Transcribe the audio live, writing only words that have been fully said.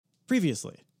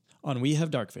Previously on We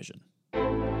Have Dark Vision.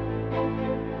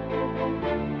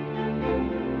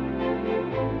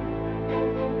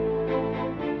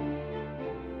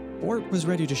 Bort was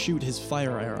ready to shoot his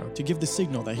fire arrow to give the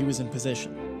signal that he was in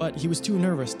position, but he was too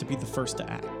nervous to be the first to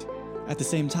act. At the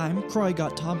same time, Croy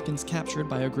got Tompkins captured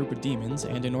by a group of demons,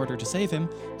 and in order to save him,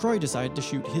 Croy decided to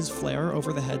shoot his flare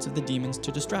over the heads of the demons to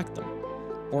distract them.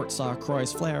 Bort saw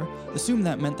Croy's flare, assumed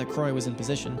that meant that Croy was in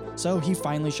position, so he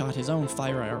finally shot his own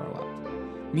fire arrow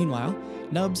up. Meanwhile,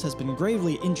 Nubs has been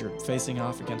gravely injured facing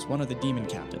off against one of the demon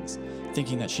captains.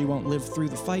 Thinking that she won't live through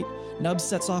the fight, Nubs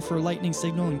sets off her lightning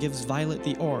signal and gives Violet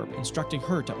the orb, instructing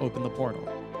her to open the portal.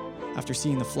 After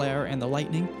seeing the flare and the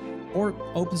lightning, Bort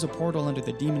opens a portal under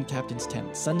the demon captain's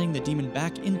tent, sending the demon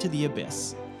back into the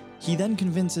abyss. He then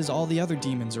convinces all the other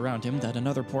demons around him that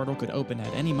another portal could open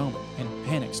at any moment, and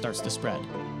panic starts to spread.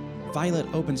 Violet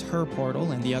opens her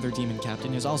portal, and the other demon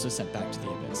captain is also sent back to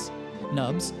the abyss.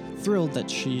 Nubs, thrilled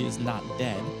that she is not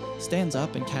dead, stands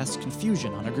up and casts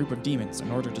confusion on a group of demons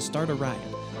in order to start a riot,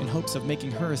 in hopes of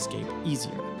making her escape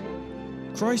easier.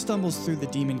 Croy stumbles through the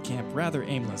demon camp rather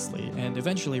aimlessly, and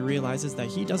eventually realizes that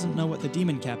he doesn't know what the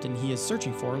demon captain he is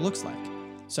searching for looks like.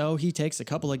 So he takes a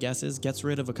couple of guesses, gets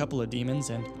rid of a couple of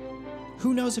demons, and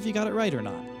who knows if he got it right or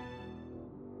not.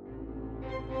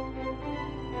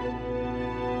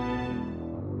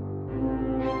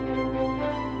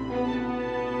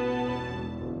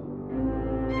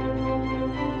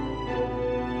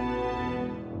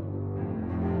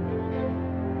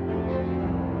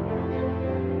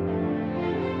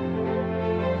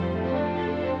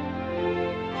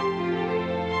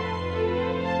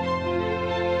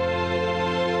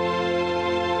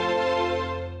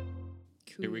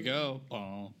 Here we go.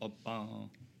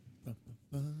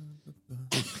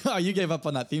 Oh, you gave up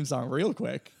on that theme song real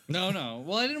quick. No.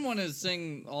 Well, I didn't want to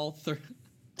sing all three.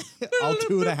 All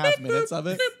 2.5 minutes of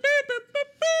it.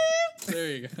 There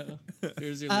you go.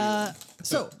 Here's your lead.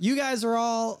 So, you guys are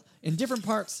all in different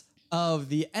parts of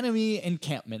the enemy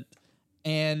encampment,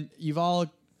 and you've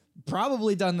all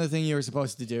probably done the thing you were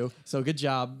supposed to do, so good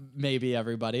job, maybe,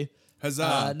 everybody.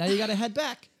 Huzzah. Now you gotta head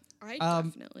back. I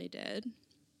definitely did.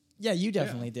 Yeah, you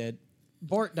definitely did.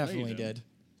 Bort definitely did.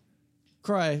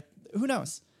 Croy, who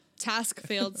knows? Task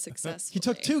failed successfully. He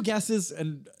took 2 guesses,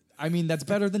 and I mean, that's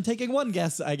better than taking 1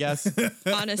 guess, I guess.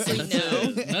 Honestly,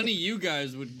 no. None of you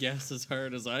guys would guess as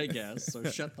hard as I guess, so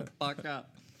shut the fuck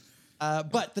up.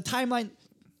 But the timeline,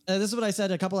 this is what I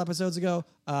said a couple episodes ago,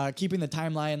 keeping the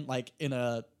timeline like in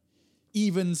a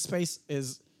even space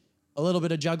is a little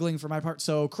bit of juggling for my part.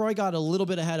 So Croy got a little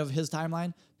bit ahead of his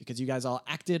timeline because you guys all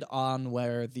acted on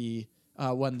where the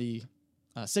when the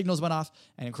signals went off,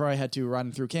 and Croy had to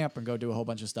run through camp and go do a whole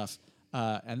bunch of stuff.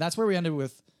 And that's where we ended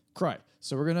with Croy.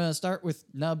 So we're gonna start with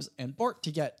Nubs and Bort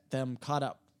to get them caught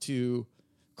up to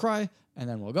Croy, and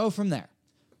then we'll go from there.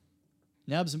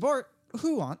 Nubs and Bort,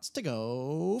 who wants to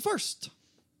go first?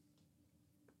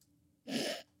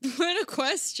 What a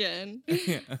question.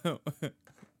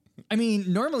 I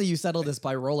mean, normally you settle this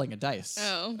by rolling a dice.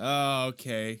 Oh. Oh,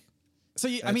 okay. So,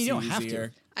 you That's you don't have to.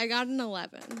 easier. I got an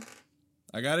 11.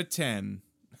 I got a 10.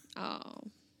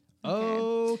 Oh.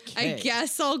 Okay. I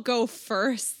guess I'll go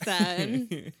first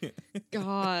then.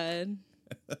 God.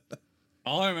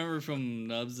 All I remember from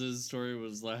Nubs' story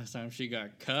was last time she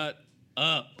got cut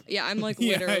up. Yeah, I'm like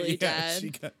literally yeah,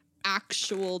 dead.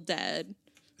 Actual dead.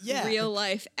 Yeah. Real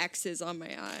life X's on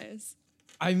my eyes.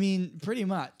 I mean, pretty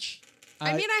much.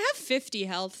 I mean, I have 50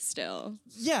 health still.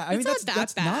 Yeah, I mean, It's not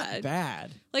that's that not bad.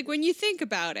 bad. Like when you think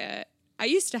about it, I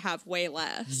used to have way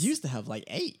less. You used to have like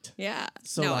 8. Yeah.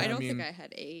 So, no, like, I don't mean- think I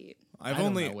had 8. I've I don't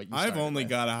only know what you I've started only with.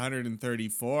 got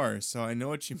 134, so I know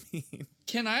what you mean.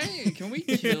 Can we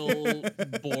kill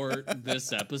Bort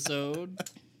this episode?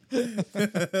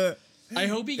 I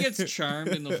hope he gets charmed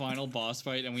in the final boss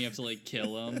fight and we have to like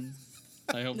kill him.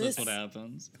 I hope that's what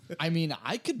happens. I mean,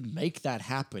 I could make that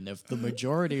happen if the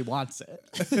majority wants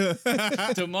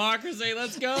it. Democracy,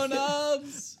 let's go,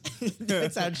 Nubs!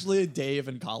 It's actually Dave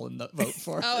and Colin that vote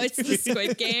for. Oh, it's the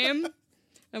Squid Game.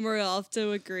 And we're all have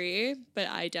to agree, but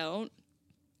I don't.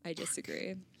 I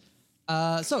disagree.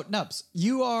 So, Nubs,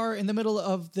 you are in the middle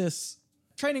of this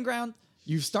training ground.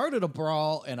 You've started a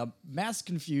brawl and a mass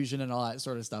confusion and all that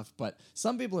sort of stuff, but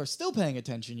some people are still paying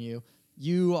attention to you.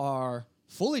 You are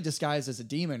fully disguised as a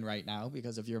demon right now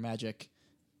because of your magic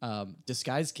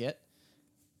disguise kit.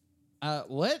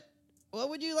 What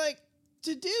would you like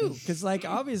to do? Because, like,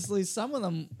 obviously some of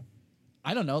them,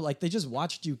 I don't know, like, they just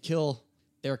watched you kill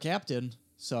their captain,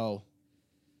 so...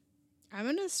 I'm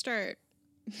going to start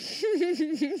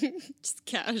just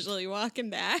casually walking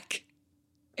back.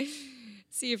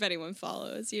 See if anyone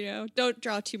follows, Don't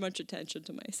draw too much attention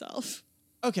to myself.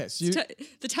 Okay, so you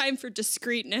The time for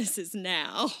discreetness is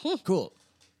now. cool.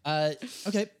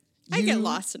 Okay. I get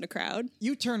lost in a crowd.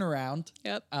 You turn around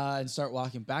Yep. and start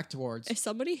walking back towards. If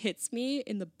somebody hits me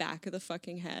in the back of the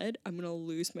fucking head, I'm going to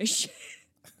lose my shit.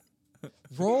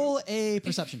 Roll a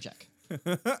perception check.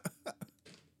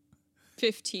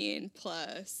 15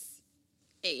 plus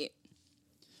 8.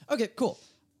 Okay, cool.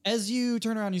 As you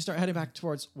turn around, you start heading back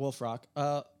towards Wolf Rock.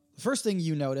 The first thing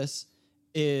you notice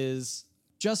is,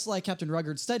 just like Captain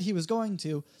Ruggard said he was going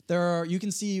to, you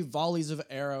can see volleys of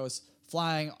arrows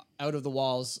flying out of the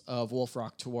walls of Wolf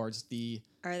Rock towards the...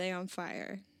 Are they on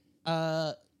fire?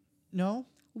 No?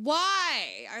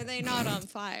 Why are they not on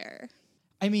fire?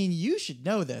 I mean, you should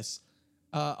know this.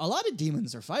 A lot of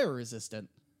demons are fire resistant.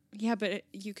 Yeah, but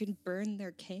you can burn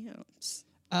their camps.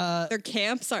 Uh, Their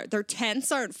tents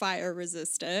aren't fire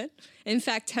resistant. In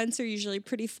fact, tents are usually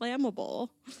pretty flammable.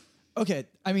 Okay,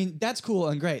 I mean, that's cool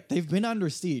and great. They've been under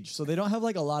siege, so they don't have,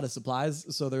 like, a lot of supplies,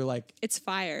 so they're, like... It's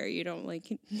fire. You don't,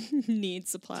 need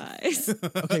supplies.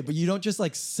 Okay, but you don't just,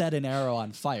 like, set an arrow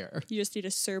on fire. You just need a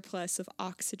surplus of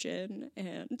oxygen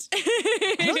and...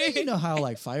 I don't think you know how,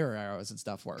 like, fire arrows and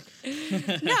stuff work.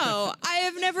 No, I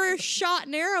have never shot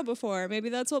an arrow before. Maybe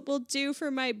that's what we'll do for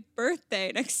my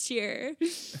birthday next year.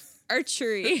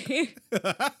 Archery.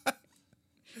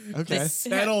 Okay.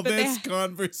 Settle But they- this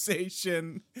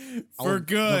conversation I'll- for let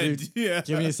good. me- Yeah.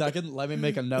 Give me a second. Let me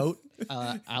make a note.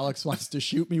 Alex wants to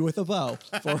shoot me with a bow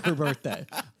for her birthday.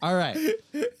 All right.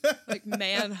 Like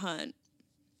manhunt.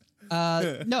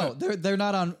 No, they're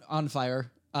not on fire.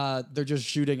 They're just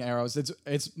shooting arrows.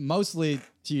 It's mostly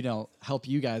to help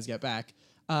you guys get back.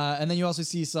 And then you also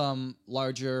see some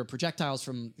larger projectiles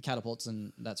from the catapults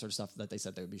and that sort of stuff that they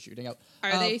said they would be shooting out.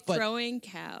 Are they but throwing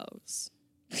cows?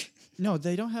 No,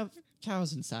 they don't have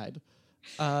cows inside.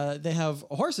 They have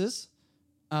horses.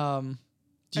 Do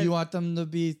you want them to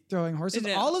be throwing horses?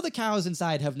 No. All of the cows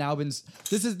inside have now been.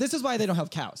 This is why they don't have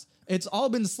cows. It's all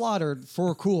been slaughtered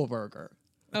for Cool Burger.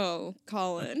 Oh,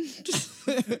 Colin.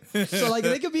 So like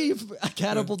they could be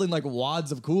catapulting like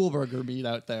wads of Cool Burger meat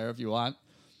out there if you want.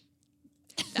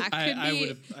 That could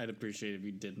be. I'd appreciate if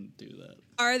you didn't do that.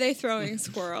 Are they throwing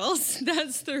squirrels?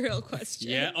 That's the real question.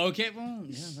 Yeah. Okay. Well,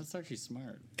 yeah, that's actually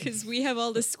smart. Because we have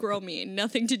all the squirrel meat,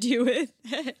 nothing to do with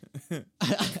it. Did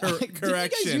you guys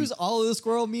Correction. use all of the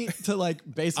squirrel meat to like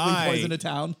basically poison a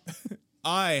town?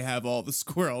 I have all the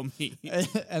squirrel meat.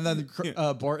 And then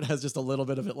Bort has just a little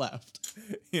bit of it left.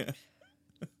 Yeah.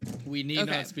 We need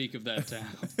Okay. not speak of that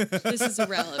town. This is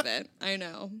irrelevant. I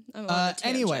know. I'm on a tangent.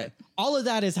 Anyway, all of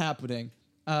that is happening.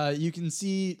 You can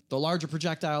see the larger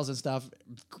projectiles and stuff.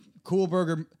 Cool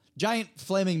Burger, giant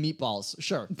flaming meatballs,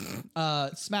 sure,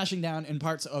 smashing down in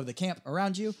parts of the camp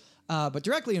around you. But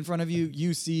directly in front of you,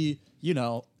 you see,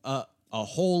 a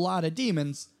whole lot of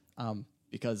demons.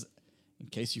 Because, in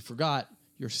case you forgot,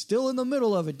 you're still in the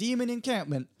middle of a demon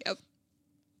encampment. Yep.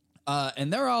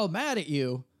 And they're all mad at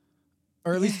you,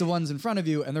 or at least the ones in front of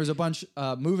you. And there's a bunch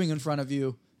moving in front of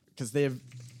you because they've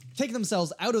taken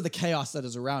themselves out of the chaos that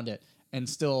is around it and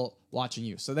still watching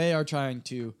you. So they are trying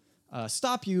to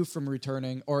stop you from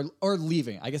returning or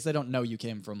leaving. I guess they don't know you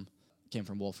came from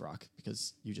Wolf Rock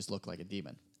because you just look like a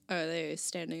demon. Are they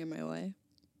standing in my way?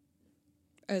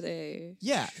 Are they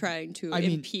Yeah. trying to I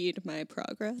mean- impede my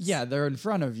progress? Yeah, they're in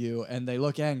front of you and they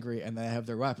look angry and they have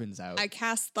their weapons out. I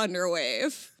cast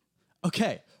Thunderwave.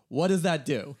 Okay, what does that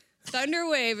do?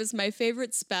 Thunderwave is my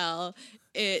favorite spell.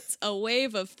 It's a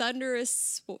wave of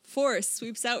thunderous force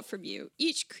sweeps out from you.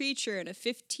 Each creature in a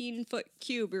 15-foot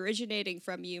cube originating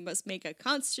from you must make a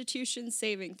Constitution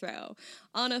saving throw.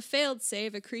 On a failed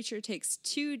save, a creature takes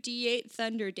 2d8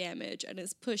 thunder damage and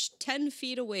is pushed 10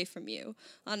 feet away from you.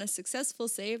 On a successful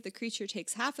save, the creature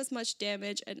takes half as much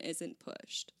damage and isn't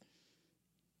pushed.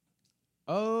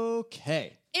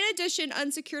 Okay. In addition,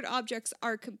 unsecured objects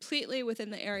are completely within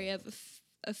the area of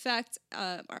effect,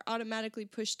 are automatically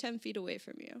pushed 10 feet away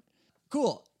from you.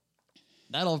 Cool.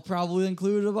 That'll probably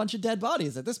include a bunch of dead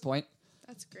bodies at this point.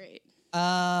 That's great.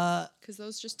 I Because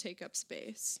those just take up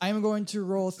space. am going to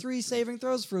roll 3 saving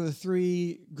throws for the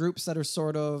 3 groups that are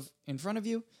sort of in front of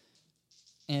you.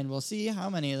 And we'll see how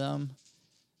many of them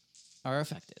are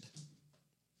affected.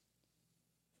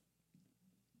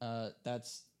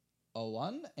 That's a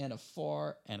 1 and a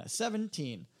 4 and a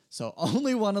 17. So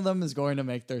only one of them is going to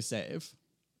make their save.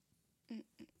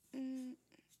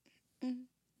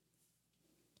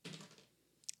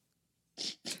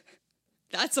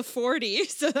 That's a 40,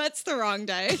 so that's the wrong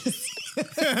dice.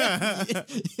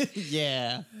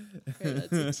 Yeah. Okay,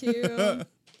 that's a 2.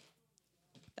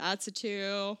 That's a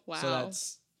 2. Wow.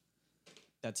 So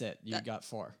that's it. You got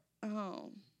 4.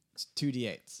 Oh. It's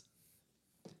 2d8s.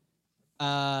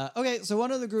 Okay, so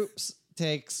one of the groups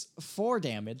takes 4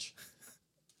 damage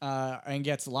and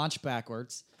gets launched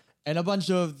backwards, and a bunch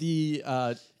of the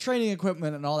training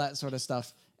equipment and all that sort of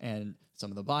stuff, and some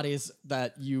of the bodies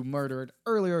that you murdered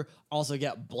earlier also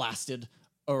get blasted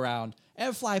around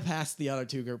and fly past the other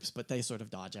 2 groups, but they sort of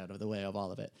dodge out of the way of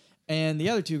all of it. And the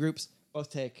other 2 groups both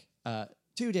take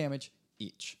 2 damage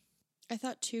each. I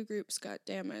thought 2 groups got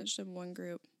damaged and 1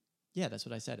 group. Yeah, that's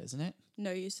what I said, isn't it?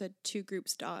 No, you said 2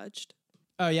 groups dodged.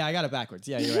 Oh, yeah, I got it backwards.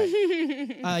 Yeah, you're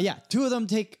right. Yeah, 2 of them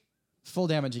take full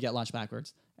damage and get launched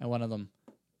backwards, and 1 of them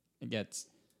gets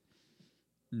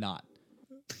not.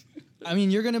 I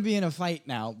mean, you're going to be in a fight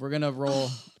now. We're going to roll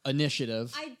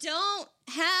initiative. I don't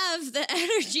have the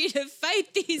energy to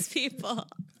fight these people.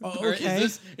 Oh, Or okay.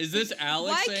 Is this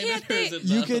Alex Why saying can't it, or is they-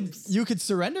 it You could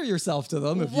surrender yourself to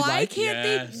them if you Why like. can't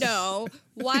Yes. they? No.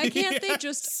 Why can't they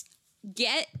just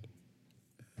get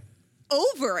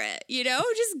over it? You know,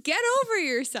 just get over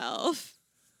yourself.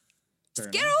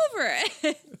 Just get over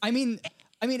it. I mean,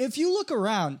 if you look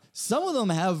around, some of them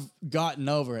have gotten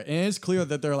over it, and it's clear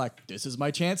that they're like, "This is my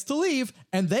chance to leave,"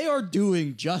 and they are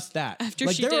doing just that. After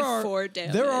like, she there did are, 4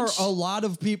 There are damage. a lot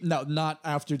of people. No, not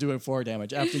after doing 4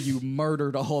 damage. After you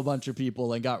murdered a whole bunch of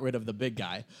people and got rid of the big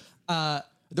guy.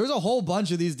 There's a whole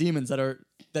bunch of these demons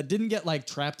that didn't get like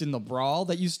trapped in the brawl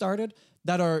that you started,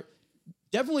 that are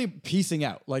definitely piecing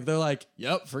out. Like, they're like,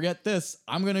 "Yep, forget this.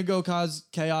 I'm gonna go cause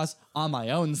chaos on my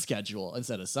own schedule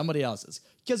instead of somebody else's."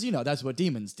 Because, that's what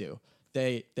demons do.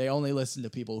 They only listen to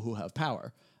people who have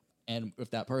power. And if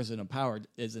that person in power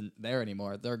isn't there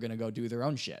anymore, they're going to go do their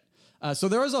own shit. So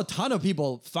there is a ton of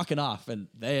people fucking off, and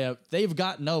they've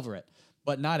gotten over it.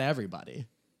 But not everybody.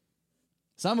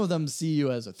 Some of them see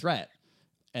you as a threat,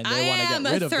 and they want to am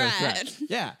get a rid of their threat. threat.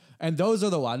 Yeah, and those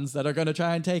are the ones that are going to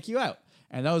try and take you out.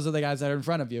 And those are the guys that are in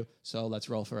front of you. So let's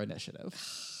roll for initiative.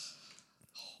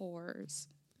 Whores.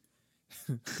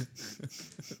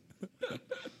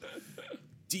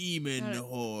 Demon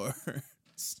whore.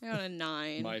 I got a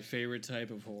 9. My favorite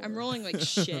type of horror. I'm rolling like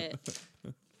shit.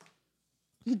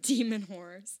 Demon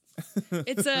whores.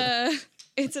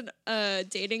 It's a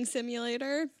dating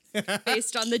simulator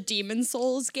based on the Demon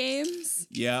Souls games.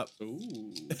 Yep,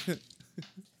 Ooh.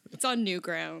 It's on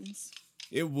Newgrounds.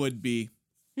 it would be.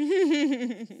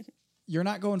 You're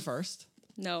not going first.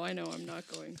 No, I know I'm not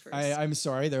going first. I'm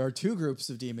sorry. There are 2 groups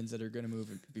of demons that are going to move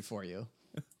before you.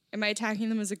 Am I attacking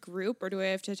them as a group, or do I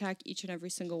have to attack each and every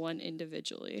single one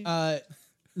individually?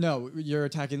 No, you're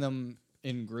attacking them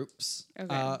in groups.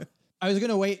 Okay. I was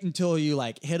gonna wait until you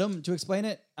hit them to explain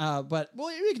it, but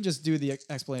we can just do the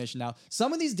explanation now.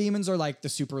 Some of these demons are like the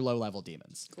super low level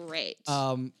demons, Great.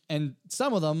 and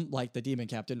some of them, like the demon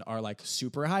captain, are like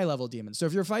super high level demons. So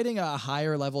if you're fighting a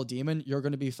higher level demon, you're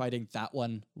going to be fighting that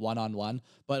one on one.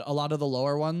 But a lot of the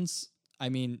lower ones, I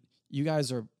mean, you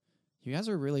guys are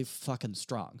really fucking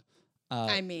strong.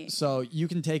 So you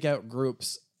can take out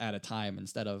groups at a time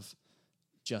instead of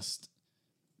just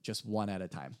one at a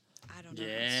time. I don't know. How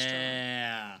strong.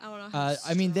 Yeah. I don't know. How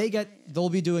I mean, strong I am. they'll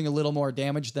be doing a little more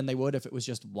damage than they would if it was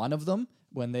just one of them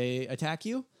when they attack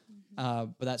you.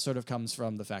 But that sort of comes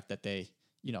from the fact that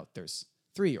there's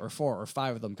 3 or 4 or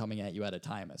 5 of them coming at you at a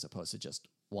time as opposed to just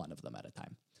one of them at a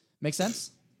time. Make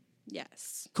sense?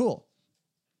 Yes. Cool.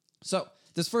 So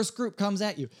this first group comes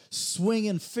at you,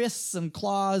 swinging fists and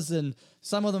claws, and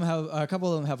a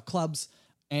couple of them have clubs.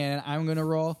 And I'm gonna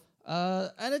roll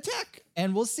an attack,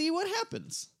 and we'll see what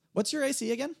happens. What's your AC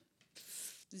again?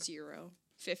 0.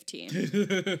 15.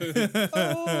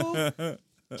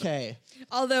 Okay.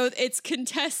 Although it's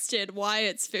contested why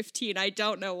it's 15. I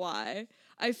don't know why.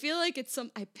 I feel like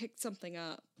I picked something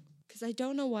up. Because I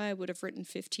don't know why I would have written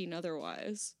 15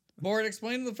 otherwise. Board,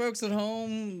 explain to the folks at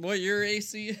home what your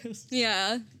AC is.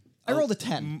 Yeah. I rolled a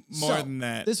 10. More than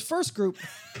that. This first group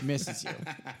misses you.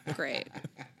 Great.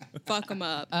 Fuck them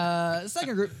up.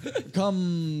 Second group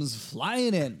comes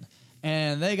flying in,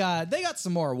 and they got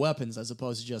some more weapons as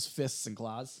opposed to just fists and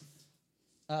claws.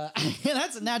 And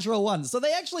that's a natural 1. So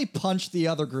they actually punch the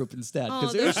other group instead.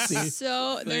 Oh, They're They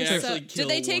actually kill Did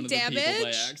they take one of the people damage?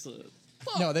 by accident.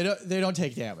 no, they don't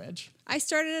take damage. I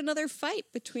started another fight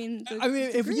between the I mean,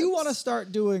 the if you groups. want to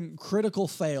start doing critical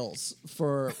fails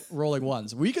for rolling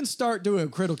 1s, we can start doing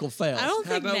critical fails. I don't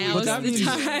think about we now's look at the these-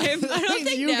 time. I don't means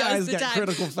think you now's guys the get time.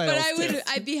 critical But fails,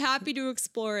 I'd be happy to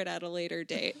explore it at a later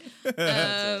date.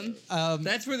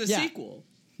 That's for the yeah. sequel.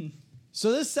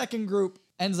 So this second group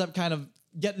ends up kind of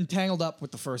getting tangled up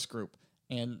with the first group,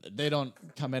 and they don't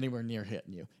come anywhere near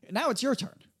hitting you. Now it's your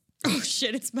turn. Oh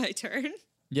shit, it's my turn.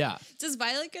 Yeah. Does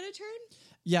Violet get a turn?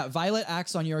 Yeah, Violet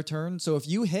acts on your turn, so if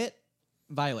you hit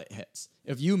Violet hits.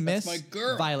 If you miss, my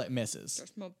girl. Violet misses.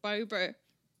 That's my baby.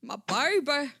 My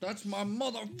baby. That's my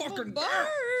motherfucking Baby.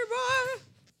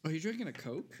 Are you drinking a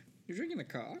Coke? You're drinking a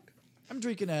cock? I'm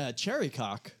drinking a cherry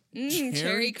cock.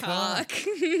 Cherry cock.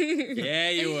 Yeah,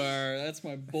 you are. That's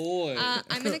my boy.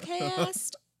 I'm gonna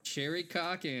cast. Cherry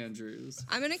Cock Andrews.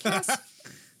 I'm gonna cast.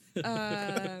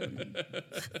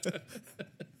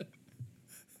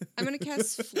 I'm gonna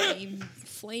cast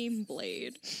Flame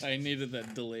Blade. I needed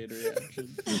that delayed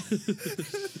reaction.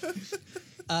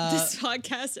 This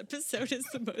podcast episode is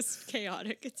the most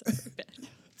chaotic it's ever been.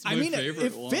 It's my I mean,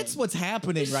 favorite it fits what's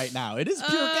happening right now. It is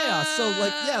pure chaos. So,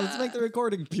 like, yeah, let's make the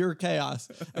recording pure chaos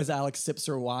as Alex sips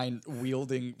her wine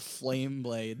wielding flame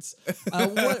blades.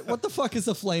 What the fuck is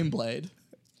a flame blade?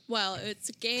 Well, it's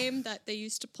a game that they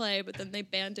used to play, but then they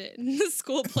banned it in the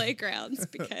school playgrounds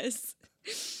because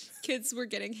kids were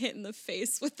getting hit in the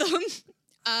face with them.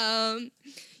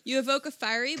 You evoke a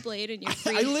fiery blade in your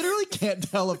free... I literally can't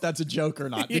tell if that's a joke or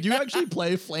not. Did you actually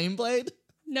play Flame Blade?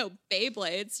 No,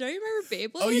 Beyblades. Don't you remember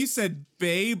Beyblades? Oh, you said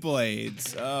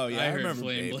Beyblades. Oh, yeah, I I heard remember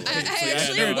flame Beyblades. blades. I Yeah,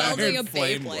 actually no, am I welding a heard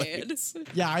flame Beyblade. blades.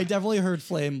 Yeah, I definitely heard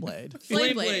Flame Blade.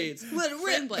 Flame blades.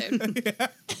 Flame Blade.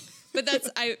 But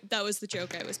that was the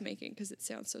joke I was making because it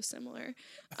sounds so similar.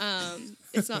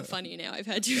 It's not funny now. I've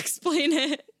had to explain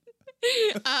it.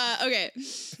 Okay.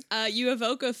 You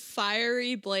evoke a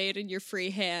fiery blade in your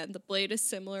free hand. The blade is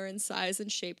similar in size and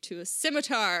shape to a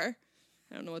scimitar.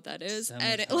 I don't know what that is.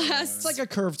 And it Scimitar. lasts It's like a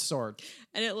curved sword.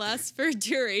 and it lasts for a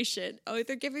duration. Oh,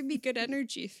 they're giving me good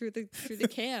energy through the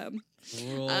cam.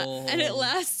 Roll. And it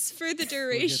lasts for the Look at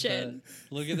duration.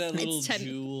 that. Look at that little 10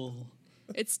 jewel.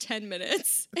 It's 10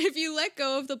 minutes. If you let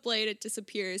go of the blade, it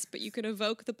disappears, but you can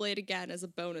evoke the blade again as a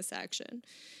bonus action.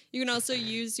 You can also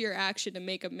use your action to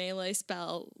make a melee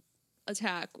spell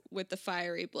attack with the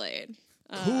fiery blade.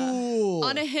 Cool.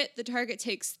 On a hit, the target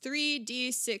takes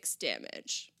 3d6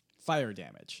 damage. Fire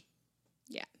damage.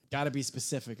 Yeah. Gotta be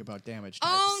specific about damage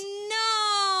types. Oh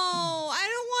no! I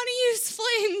don't want to use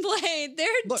Flame Blade. They're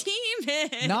Look,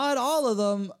 demons. Not all of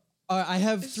them. I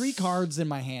have 3 cards in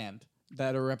my hand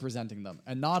that are representing them,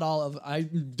 and not all of. I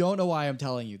don't know why I'm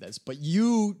telling you this, but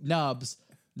you nubs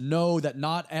know that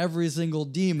not every single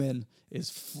demon is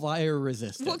fire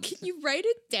resistant. Well, can you write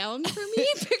it down for me?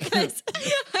 Because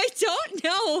I don't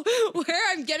know where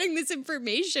I'm getting this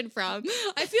information from.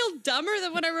 I feel dumber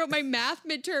than when I wrote my math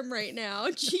midterm right now.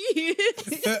 Jeez.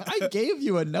 I gave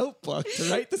you a notebook to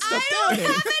write the stuff I down don't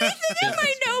in. have anything in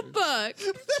my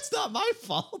notebook. That's not my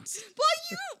fault.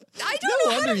 I No don't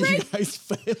know how wonder to you write. guys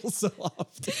fail so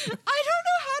often. I don't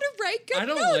know how to write good I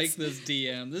don't notes. like this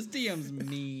DM. This DM's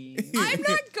mean. I'm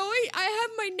not going. I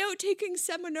have my note taking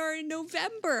seminar in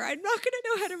November. I'm not going to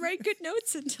know how to write good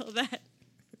notes until then.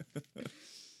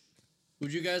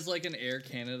 Would you guys like an Air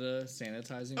Canada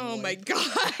sanitizing Oh my wipe?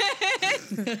 god.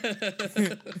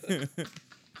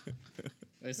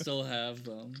 I still have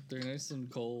them. They're nice and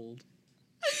cold.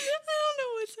 I don't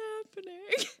know what's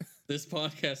happening. This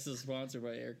podcast is sponsored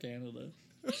by Air Canada.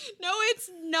 No, it's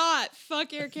not.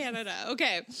 Fuck Air Canada.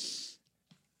 Okay.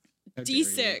 How dare you.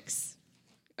 D6.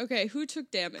 Okay, who took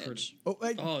damage? Oh,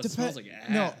 wait, Oh, it depe- smells like ass.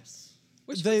 No,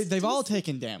 Which they've one's all D6?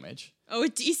 taken damage. Oh, a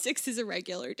D6 is a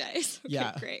regular dice. Okay,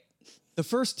 Yeah. great. The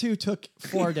first 2 took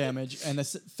 4 damage, and the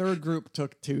third group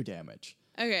took 2 damage.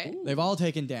 Okay. They've all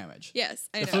taken damage. Yes,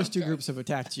 I The know. first 2 groups have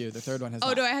attacked you. The third one has Oh,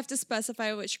 not. do I have to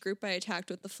specify which group I attacked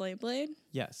with the flame blade?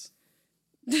 Yes.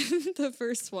 The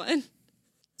first one.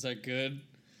 Is that good?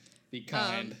 Be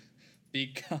kind. Be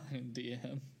kind,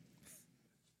 DM.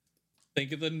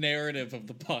 Think of the narrative of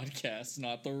the podcast,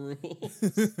 not the rules.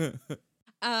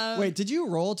 Wait, did you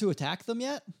roll to attack them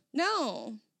yet?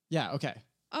 No. Yeah, okay.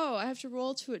 Oh, I have to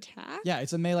roll to attack? Yeah,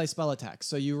 it's a melee spell attack.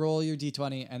 So you roll your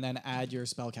d20 and then add your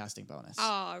spell casting bonus.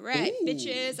 All right,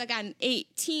 bitches. I got an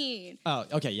 18. Oh,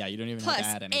 okay, yeah, you don't even have Plus to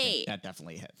add anything. 8. That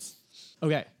definitely hits.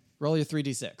 Okay, roll your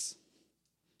 3d6.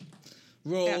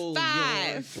 Roll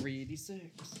Got your 5. 3d6.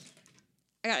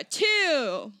 I got a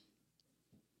 2.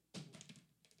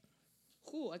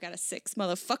 Ooh, I got a 6,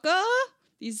 motherfucker.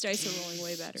 These dice are rolling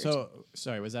way better. So,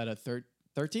 sorry, was that a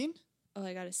 13? Oh,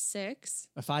 I got a 6.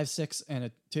 A 5, 6, and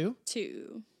a 2?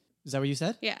 2. Is that what you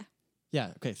said? Yeah.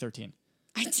 Yeah, okay, 13.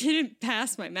 I didn't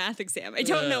pass my math exam. I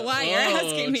don't know why you're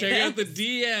asking me Check that. out the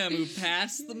DM who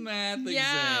passed the math exam.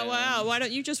 Yeah, wow. Why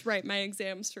don't you just write my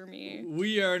exams for me?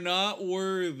 We are not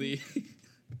worthy.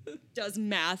 Does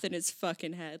math in his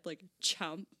fucking head like a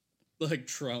chump. Like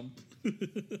Trump.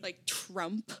 Like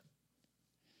Trump.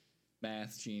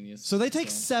 Math genius. So they take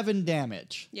 7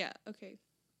 damage. Yeah, okay.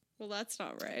 Well, that's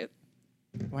not right.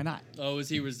 Why not? Oh, is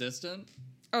he resistant?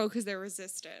 Oh, because they're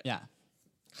resistant. Yeah.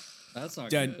 That's not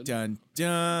Dun good. dun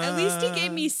dun. At least he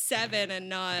gave me 7 and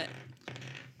not.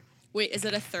 Wait, is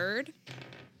it a third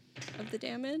of the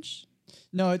damage?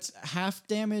 No, it's half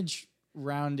damage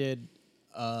rounded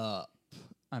up.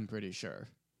 I'm pretty sure.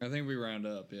 I think we round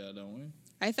up, yeah, don't we?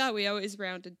 I thought we always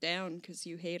rounded down because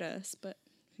you hate us, but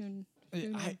who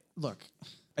knew? Look,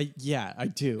 yeah, I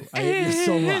do. I hate you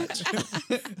so much.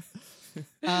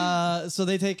 So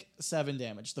they take 7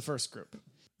 damage, the first group.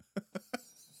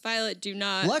 Violet, do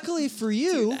not Luckily for do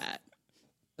you, that.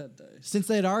 That dice. since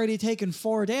they'd already taken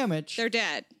 4 damage, They're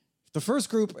dead. the first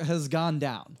group has gone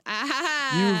down.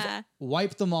 Ah! You've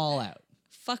wiped them all out.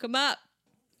 Fuck them up.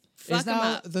 It's Fuck them now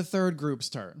up. the third group's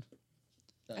turn.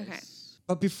 Dice. Okay.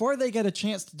 But before they get a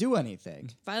chance to do anything,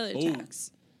 Violet Ooh.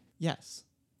 attacks. yes,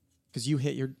 because you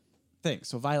hit your thing,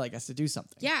 so Violet gets to do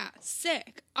something. Yeah,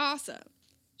 sick. Awesome.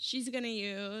 She's gonna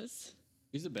use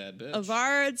He's a bad bitch.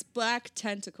 Avard's Black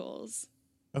Tentacles.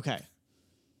 Okay.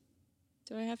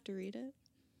 Do I have to read it?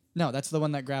 No, that's the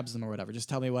one that grabs them or whatever. Just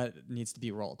tell me what needs to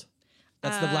be rolled.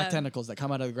 That's the black tentacles that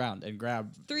come out of the ground and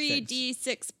grab things.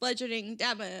 3d6 bludgeoning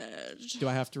damage. Do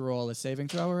I have to roll a saving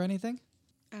throw or anything?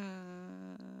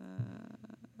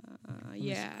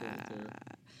 Yeah.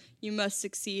 You must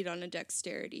succeed on a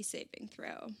dexterity saving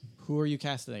throw. Who are you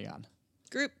casting on?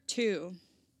 Group 2.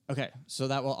 Okay, so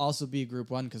that will also be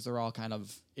group 1 because they're all kind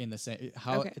of in the same.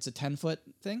 How Okay. It's a 10-foot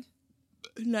thing?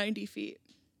 90 feet.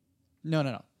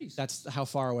 No. That's how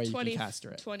far away you 20, can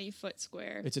caster it. 20 foot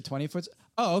square. It's a 20-foot.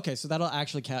 Oh, okay, so that'll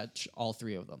actually catch all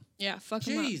 3 of them. Yeah, fuck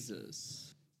 'em up.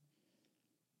 Jesus.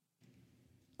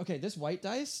 Okay, this white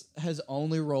dice has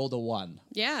only rolled a 1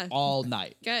 Yeah. all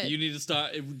night. Good. You need to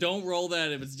stop. Don't roll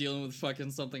that if it's dealing with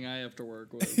fucking something I have to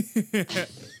work with.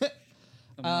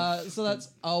 So that's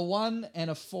a 1 and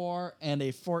a 4 and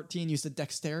a 14. You said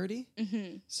dexterity?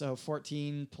 Mm-hmm. So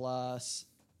 14 plus.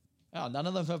 Oh, none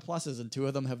of them have pluses and 2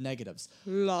 of them have negatives.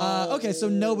 Okay, so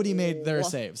nobody made their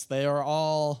saves. They are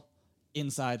all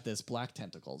inside this black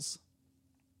tentacles.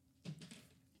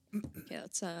 Okay,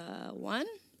 that's a 1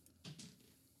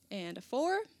 and a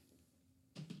 4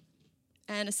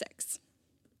 and a 6.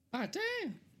 Ah,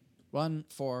 damn. 1,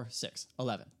 4, 6,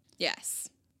 11. Yes.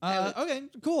 Okay,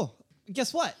 cool.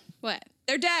 Guess what? What?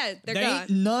 They're dead. They're There gone. ain't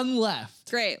none left.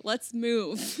 Great. Let's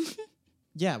move.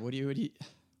 Yeah, what are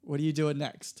you doing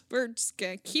next? We're just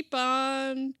gonna keep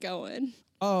on going.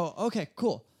 Oh, okay,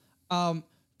 cool.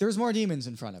 There's more demons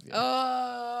in front of you. I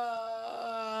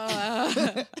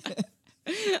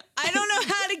don't know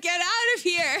how to get out of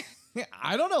here.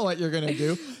 I don't know what you're gonna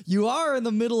do. You are in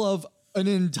the middle of an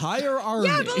entire army.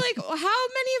 Yeah, but like, how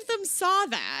many of them saw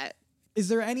that? Is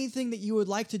there anything that you would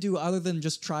like to do other than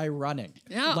just try running?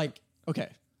 No. Like, okay.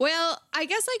 Well, I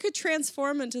guess I could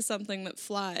transform into something that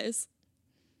flies.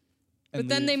 But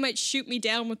then they might shoot me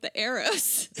down with the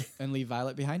arrows. and leave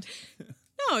Violet behind.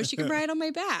 No, she can ride on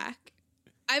my back.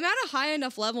 I'm at a high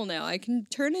enough level now. I can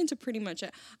turn into pretty much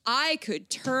I could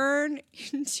turn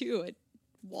into a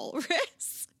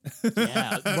walrus.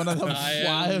 Yeah, one of them I am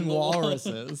flying the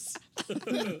walruses.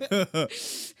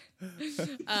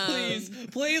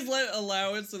 Please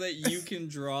allow it so that you can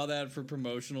draw that for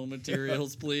promotional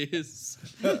materials, please.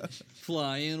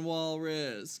 Flying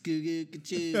walrus. Goo goo goo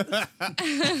choo.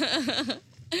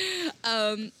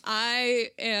 I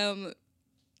am,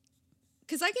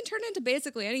 because I can turn into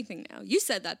basically anything now. You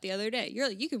said that the other day. You're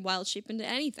like, you can wild shape into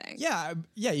anything. Yeah,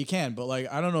 you can, but like,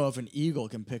 I don't know if an eagle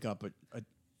can pick up a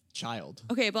child.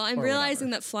 Okay, but I'm Or realizing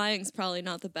whatever. that flying's probably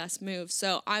not the best move.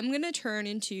 So I'm gonna turn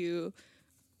into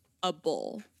a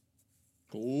bull.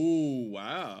 Oh,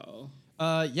 wow.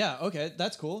 Yeah, okay,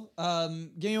 that's cool.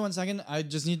 Give me 1 second. I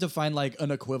just need to find like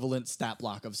an equivalent stat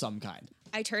block of some kind.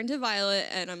 I turn to Violet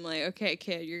and I'm like, okay,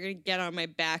 kid, you're gonna get on my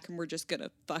back and we're just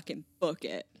gonna fucking book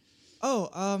it.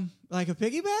 Oh, like a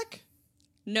piggyback?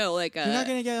 No, like You're not a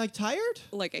gonna get like tired?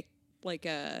 like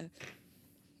a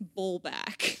bull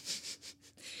back.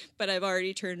 But I've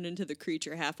already turned into the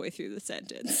creature halfway through the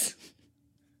sentence.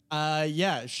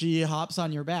 Yeah, she hops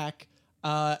on your back,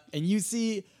 and you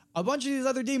see a bunch of these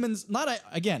other demons.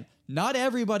 Not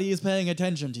everybody is paying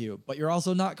attention to you, but you're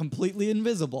also not completely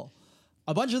invisible.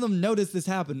 A bunch of them notice this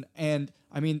happen, and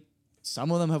I mean,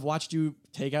 some of them have watched you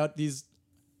take out these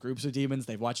groups of demons.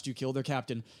 They've watched you kill their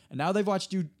captain, and now they've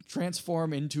watched you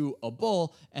transform into a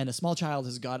bull, and a small child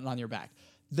has gotten on your back.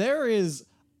 There is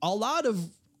a lot of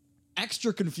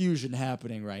extra confusion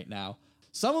happening right now.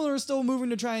 Some of them are still moving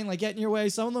to try and like get in your way.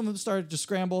 Some of them have started to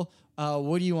scramble.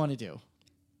 What do you want to do?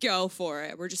 Go for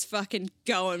it. We're just fucking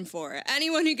going for it.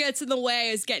 Anyone who gets in the way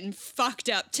is getting fucked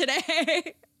up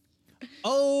today.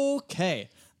 Okay.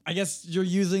 I guess you're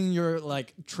using your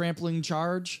like trampling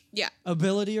charge Yeah.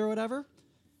 ability or whatever.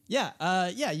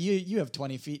 You have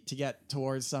 20 feet to get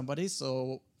towards somebody,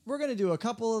 so we're gonna do a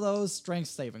couple of those strength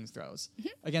saving throws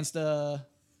against a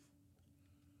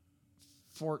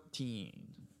 14.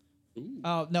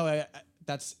 Oh no,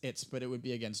 that's its, but it would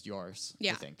be against yours.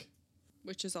 Yeah. I think.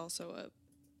 Which is also a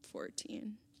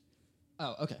 14.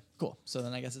 Oh, okay, cool. So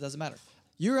then I guess it doesn't matter.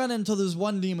 You run into this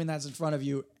one demon that's in front of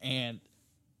you, and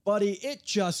buddy, it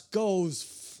just goes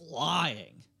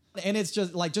flying. And it's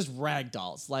just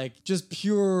ragdolls, like just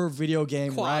pure video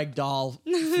game ragdoll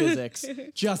physics,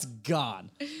 just gone.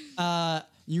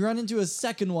 You run into a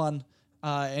second one,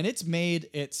 and it's made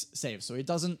its save, so it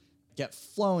doesn't get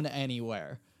flown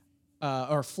anywhere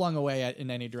or flung away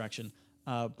in any direction.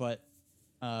 But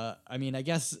I mean, I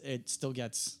guess it still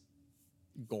gets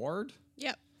gored.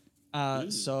 Yep.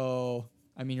 So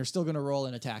I mean, you're still gonna roll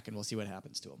an attack, and we'll see what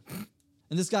happens to him.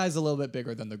 And this guy's a little bit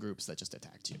bigger than the groups that just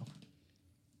attacked you.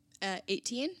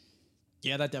 18?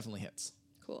 Yeah, that definitely hits.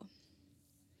 Cool.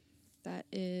 That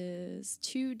is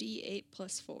 2d8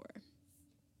 plus 4.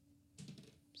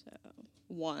 So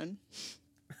 1.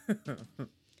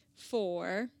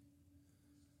 4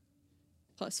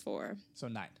 plus 4. So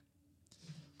 9.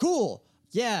 Cool.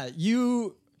 Yeah,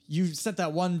 you set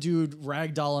that one dude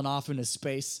ragdolling off into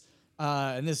space,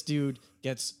 and this dude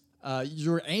gets.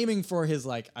 You're aiming for his,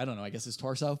 like, I don't know, I guess his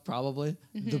torso, probably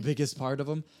the biggest part of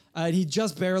him. And he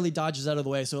just barely dodges out of the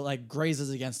way, so it like grazes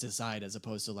against his side as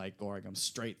opposed to like goring him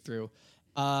straight through.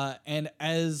 And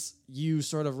as you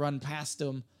sort of run past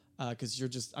him,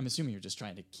 because I'm assuming you're just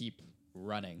trying to keep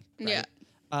running. Right?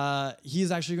 Yeah.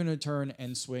 He's actually going to turn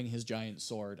and swing his giant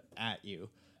sword at you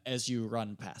as you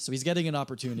run past. So he's getting an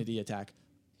opportunity attack.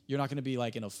 You're not going to be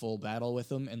like in a full battle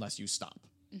with him unless you stop.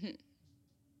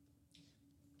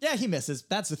 Yeah, he misses.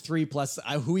 That's a 3 plus.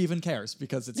 Who even cares?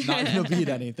 Because it's not going to beat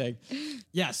anything.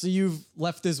 Yeah, so you've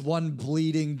left this one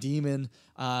bleeding demon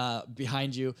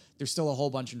behind you. There's still a whole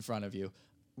bunch in front of you.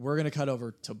 We're going to cut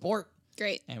over to Bort.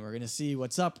 Great. And we're going to see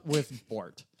what's up with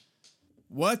Bort.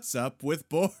 What's up with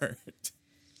Bort?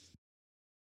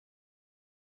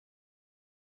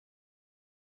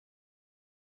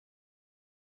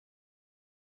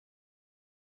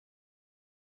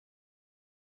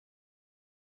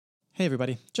 Hey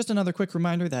everybody, just another quick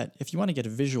reminder that if you want to get a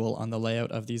visual on the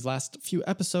layout of these last few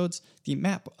episodes, the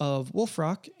map of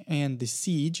Wolfrock and the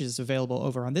Siege is available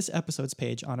over on this episode's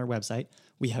page on our website,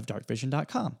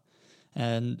 wehavedarkvision.com.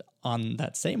 And on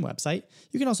that same website,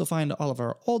 you can also find all of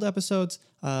our old episodes,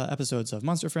 episodes of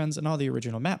Monster Friends, and all the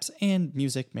original maps and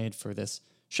music made for this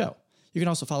show. You can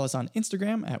also follow us on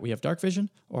Instagram at wehavedarkvision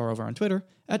or over on Twitter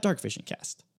at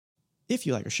darkvisioncast. If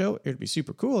you like our show, it would be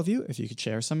super cool of you if you could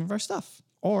share some of our stuff.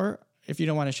 Or if you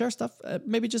don't want to share stuff,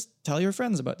 maybe just tell your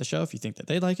friends about the show if you think that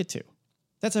they'd like it too.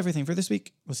 That's everything for this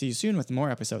week. We'll see you soon with more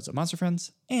episodes of Monster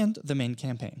Friends and the main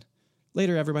campaign.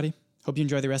 Later, everybody. Hope you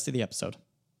enjoy the rest of the episode.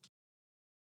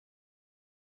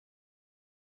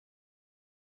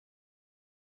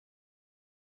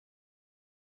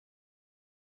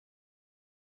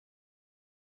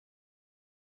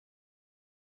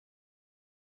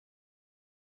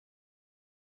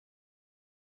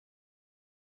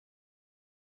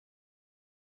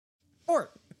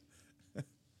 Bort,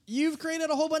 you've created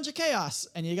a whole bunch of chaos,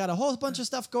 and you got a whole bunch of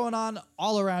stuff going on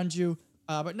all around you,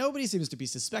 but nobody seems to be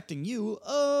suspecting you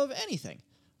of anything.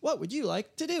 What would you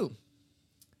like to do?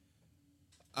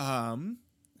 All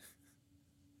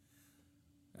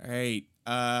right.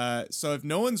 So if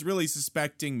no one's really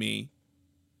suspecting me,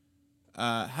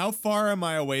 how far am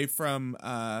I away from,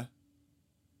 I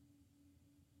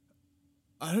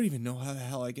don't even know how the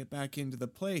hell I get back into the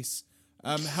place.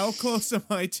 How close am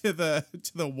I to the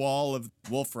wall of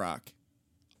Wolfrock?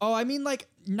 Oh, I mean, like,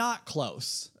 not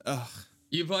close. Ugh.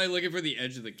 You're probably looking for the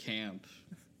edge of the camp.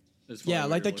 Yeah,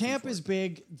 like the camp is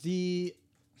big.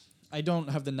 I don't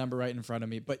have the number right in front of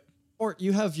me, but or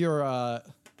you have your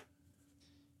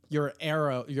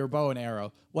arrow, your bow and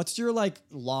arrow. What's your like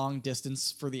long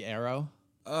distance for the arrow?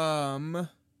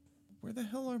 Where the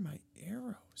hell are my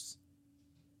arrows?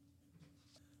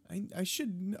 I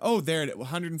should. Oh, there it is.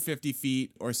 150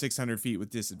 feet or 600 feet with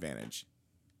disadvantage.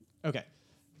 Okay.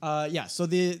 Yeah. So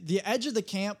the edge of the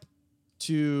camp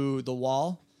to the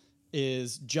wall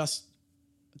is just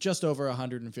over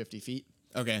 150 feet.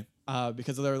 Okay.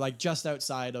 Because they're like just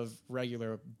outside of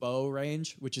regular bow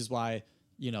range, which is why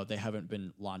they haven't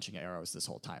been launching arrows this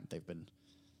whole time.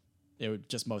 It would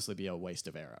just mostly be a waste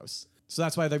of arrows. So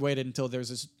that's why they waited until there's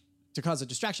this to cause a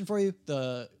distraction for you.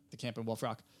 The camp in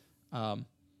Wolfrock.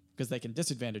 Because they can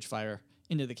disadvantage fire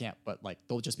into the camp, but like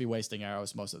they'll just be wasting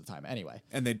arrows most of the time anyway.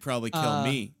 And they'd probably kill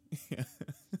me.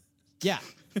 Yeah.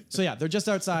 So yeah, they're just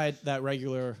outside that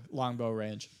regular longbow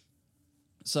range.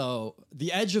 So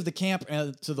the edge of the camp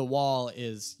to the wall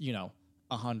is,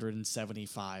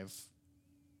 175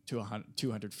 to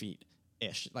 200 feet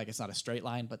ish. Like it's not a straight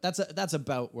line, but that's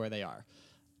about where they are.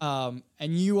 And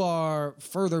you are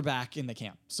further back in the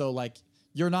camp. So like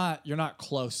you're not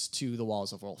close to the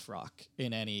walls of Wolf Rock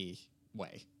in any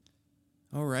way.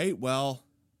 All right, well,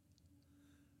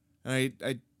 I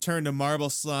turn to Marble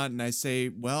Slot and I say,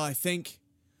 well, I think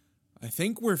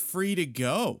we're free to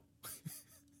go.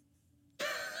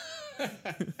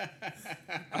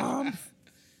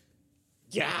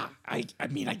 Yeah, I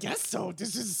mean, I guess so.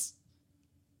 This is,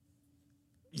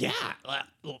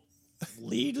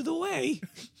 lead the way.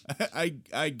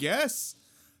 I guess.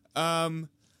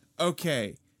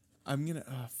 Okay. I'm gonna.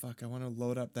 Oh fuck! I want to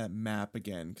load up that map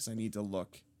again because I need to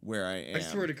look where I am. I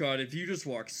swear to God, if you just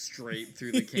walk straight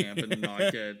through the camp and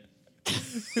not get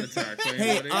attacked by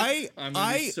Hey, anybody, I'm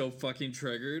gonna be so fucking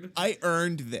triggered. I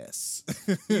earned this.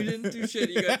 You didn't do shit.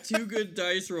 You got 2 good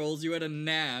dice rolls. You had a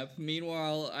nap.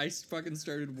 Meanwhile, I fucking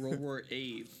started World War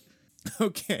VIII.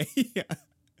 Okay. Yeah.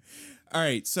 All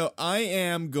right. So I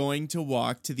am going to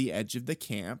walk to the edge of the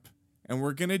camp, and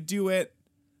we're gonna do it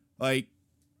like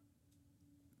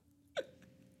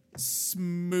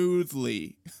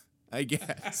smoothly, I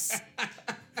guess,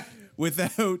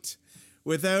 without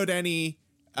any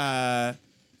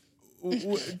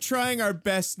trying our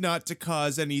best not to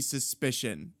cause any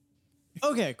suspicion.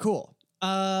 Okay, cool.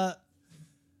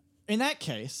 In that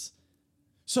case,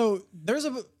 so there's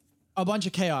a bunch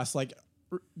of chaos. Like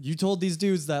you told these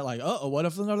dudes that like, oh, what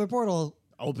if another portal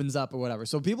opens up or whatever?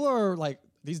 So people are like,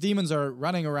 these demons are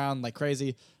running around like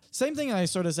crazy. Same thing I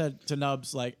sort of said to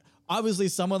Nubs, like, obviously,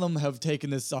 some of them have taken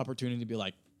this opportunity to be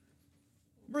like,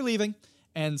 we're leaving.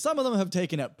 And some of them have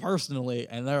taken it personally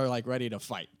and they're like ready to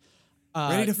fight.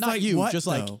 Ready to not fight you, what, just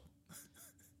like, though?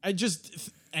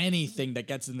 Anything that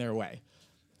gets in their way.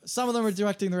 Some of them are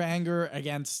directing their anger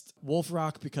against Wolf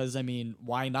Rock because, I mean,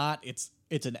 why not? It's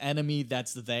an enemy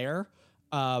that's there.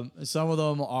 Some of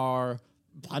them are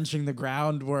punching the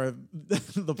ground where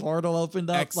the portal opened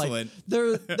up. Excellent.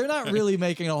 Like they're not really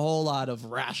making a whole lot of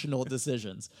rational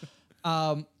decisions.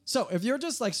 So if you're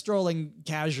just like strolling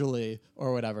casually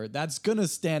or whatever, that's gonna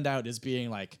stand out as being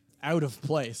like out of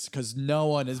place because no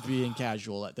one is being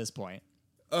casual at this point.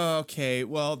 Okay,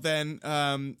 well then,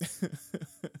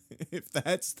 if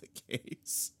that's the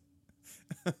case,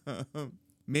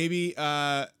 maybe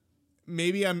I'm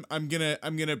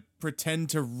gonna pretend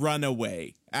to run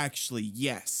away. Actually,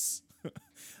 yes.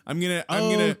 I'm gonna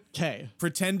Okay.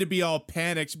 pretend to be all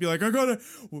panicked, be like,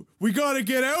 we gotta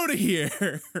get out of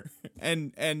here,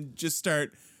 and just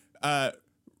start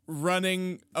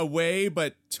running away,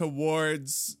 but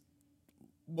towards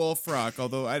Wolf Rock.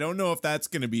 Although I don't know if that's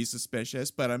gonna be suspicious,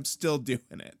 but I'm still doing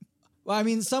it. Well, I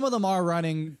mean, some of them are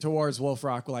running towards Wolf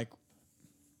Rock, like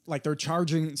they're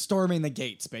storming the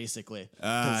gates, basically.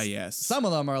 Yes. Some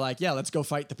of them are like, yeah, let's go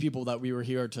fight the people that we were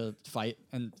here to fight.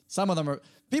 And some of them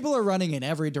people are running in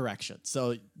every direction.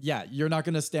 So yeah, you're not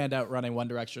going to stand out running one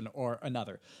direction or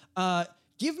another.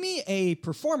 Give me a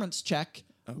performance check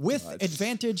with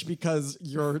advantage because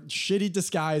your shitty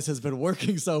disguise has been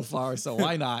working so far. So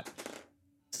why not?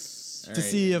 To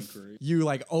see if you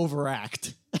like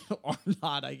overact or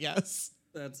not, I guess.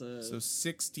 That's So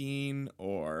 16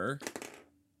 or...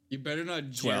 You better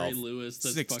not Jerry 12, Lewis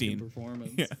this 16. fucking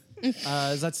performance. Yeah.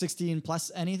 Is that 16 plus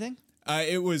anything?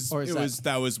 It was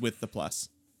that was with the plus.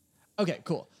 Okay,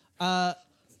 cool. Yeah.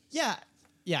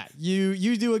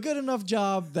 You do a good enough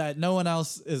job that no one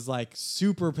else is like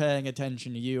super paying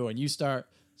attention to you, and you start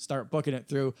booking it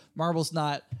through. Marble's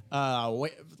not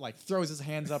like throws his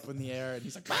hands up in the air, and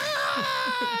he's like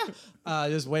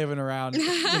just waving around,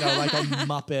 like a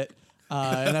muppet,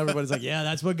 and everybody's like, yeah,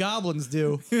 that's what goblins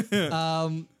do.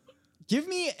 Give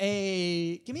me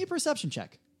a perception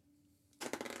check.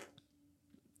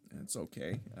 That's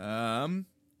okay.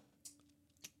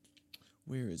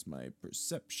 Where is my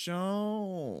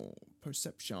perception?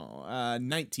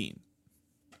 19.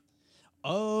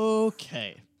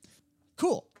 Okay.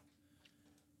 Cool.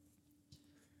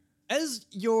 As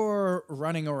you're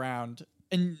running around,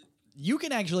 and you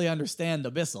can actually understand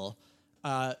Abyssal,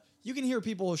 you can hear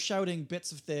people shouting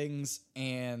bits of things,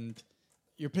 and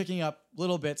you're picking up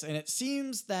little bits, and it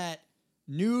seems that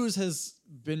news has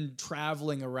been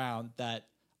traveling around that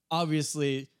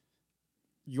obviously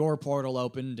your portal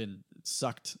opened and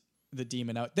sucked the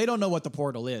demon out. They don't know what the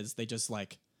portal is. They just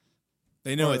like...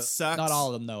 They know it sucks. Not all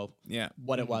of them know Yeah.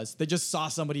 what it was. They just saw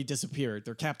somebody disappear,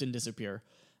 their captain disappear.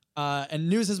 And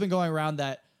news has been going around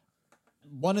that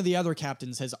one of the other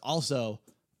captains has also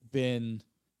been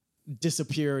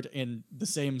disappeared in the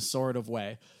same sort of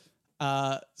way.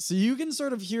 So you can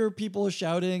sort of hear people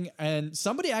shouting, and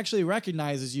somebody actually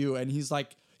recognizes you, and he's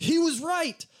like, he was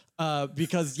right.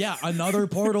 Because another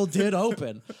portal did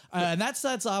open, and that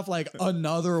sets off like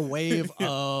another wave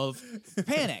of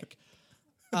panic.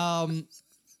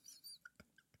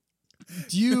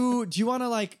 Do you want to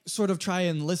like sort of try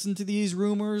and listen to these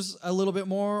rumors a little bit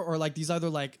more, or like these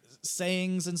other like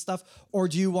sayings and stuff, or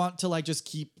do you want to like just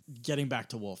keep getting back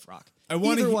to Wolf Rock?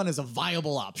 Either one is a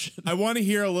viable option. I want to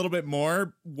hear a little bit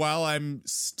more while I'm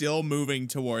still moving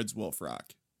towards Wolf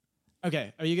Rock.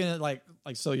 Okay, are you gonna like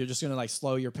so you're just gonna like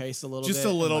slow your pace a little Just bit?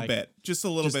 a little and, like, bit. Just a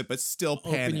little bit, but still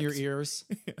panicked. open your ears,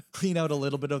 clean out a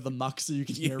little bit of the muck so you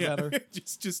can hear better.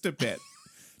 just a bit.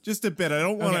 Just a bit. I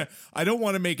don't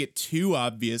want to make it too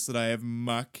obvious that I have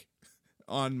muck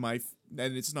on my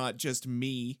and it's not just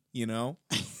me, you know?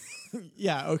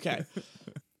 Yeah, okay.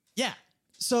 Yeah.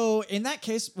 So in that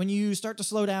case, when you start to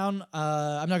slow down,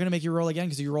 I'm not going to make you roll again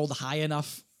because you rolled high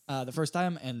enough the first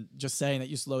time, and just saying that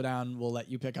you slow down will let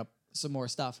you pick up some more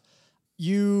stuff.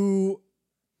 You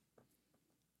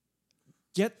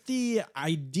get the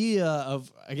idea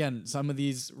of, again, some of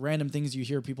these random things you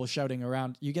hear people shouting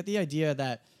around. You get the idea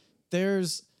that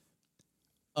there's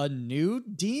a new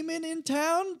demon in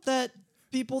town that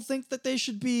people think that they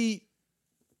should be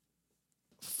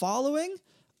following.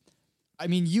 I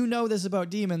mean, you know this about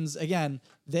demons. Again,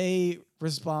 they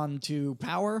respond to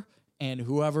power, and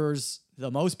whoever's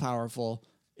the most powerful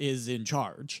is in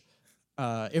charge.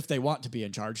 If they want to be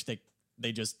in charge,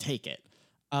 they just take it.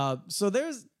 So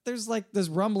there's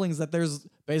rumblings that there's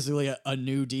basically a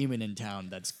new demon in town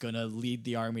that's gonna lead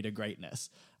the army to greatness.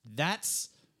 That's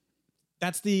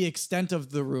the extent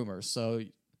of the rumors. So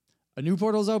a new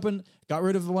portal's open, got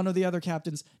rid of one of the other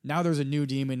captains. Now there's a new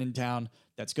demon in town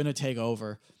that's gonna take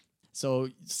over. So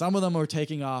some of them are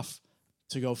taking off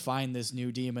to go find this new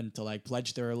demon to like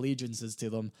pledge their allegiances to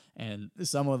them, and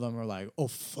some of them are like, oh,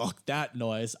 fuck that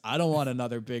noise, I don't want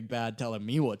another big bad telling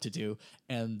me what to do,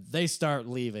 and they start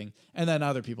leaving. And then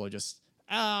other people are just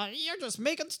you're just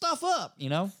making stuff up, you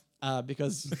know,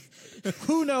 because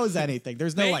who knows anything.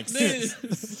 There's no like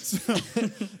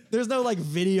there's no like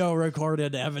video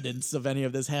recorded evidence of any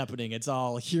of this happening. It's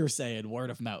all hearsay and word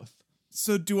of mouth.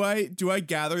 So do I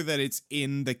gather that it's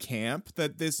in the camp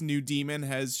that this new demon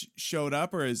has showed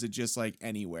up, or is it just like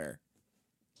anywhere?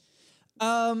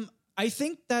 I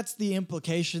think that's the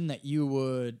implication that you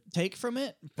would take from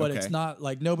it, but it's not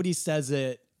like nobody says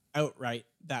it outright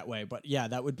that way. But yeah,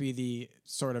 that would be the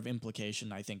sort of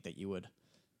implication I think that you would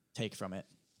take from it.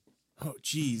 Oh,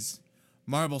 geez.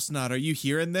 Marble Snot, are you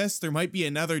hearing this? There might be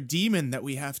another demon that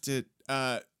we have to,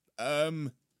 I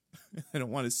don't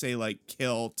want to say like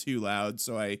kill too loud,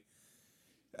 so I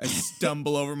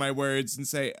stumble over my words and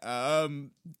say,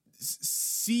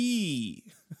 see.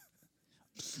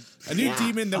 A new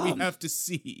demon that we have to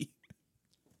see.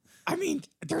 I mean,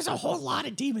 there's a whole lot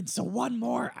of demons, so one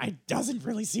more doesn't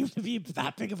really seem to be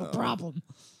that big of a problem.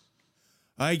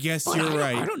 I guess But you're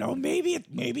right. I don't know. Maybe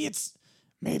it's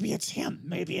him.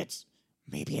 Maybe it's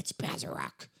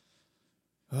Bazarok.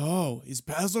 Oh, is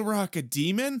Bazarok a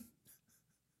demon?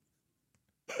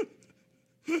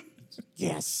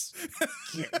 Yes.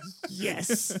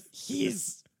 Yes.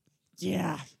 He's.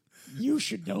 Yeah. You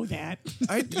should know that.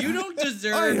 You don't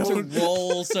deserve to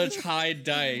roll such high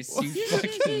dice, you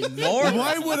fucking moron.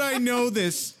 Why would I know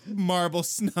this, Marble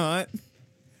Snot?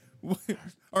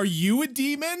 Are you a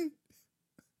demon?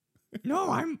 No,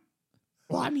 I'm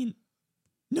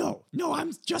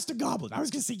just a goblin. I was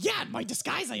gonna say, yeah, in my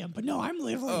disguise I am, but no, I'm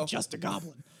literally just a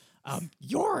goblin.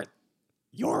 You're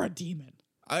a demon.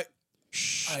 I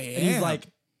And am. he's like,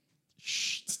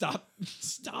 shh, stop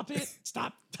it.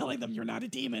 Stop telling them you're not a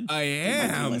demon. I They might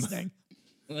be am. listening.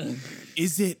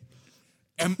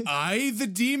 Am I the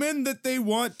demon that they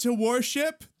want to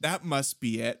worship? That must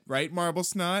be it, right, Marble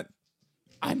Snot?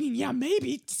 I mean, yeah,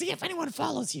 maybe. See if anyone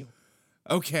follows you.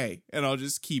 Okay, and I'll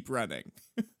just keep running.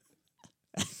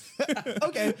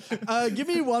 okay, give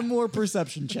me one more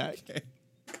perception check.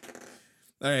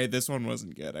 All right, this one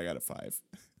wasn't good. I got a 5.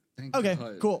 Okay,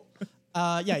 cool.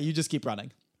 Yeah, you just keep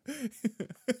running.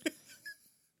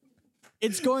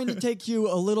 It's going to take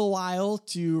you a little while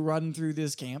to run through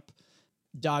this camp,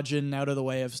 dodging out of the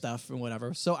way of stuff and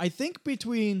whatever. So I think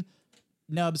between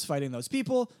Nubs fighting those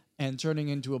people and turning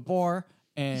into a boar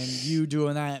and you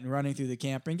doing that and running through the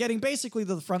camp and getting basically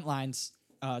to the front lines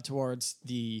towards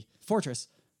the fortress,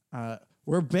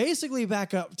 we're basically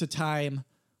back up to time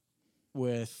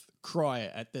with Croy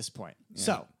at this point.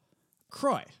 So,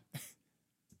 Croy.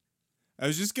 I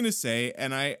was just gonna say,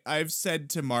 and I've said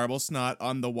to Marble Snot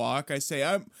on the walk, I say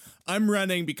I'm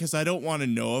running because I don't want to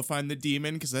know if I'm the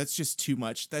demon, because that's just too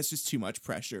much. That's just too much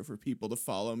pressure for people to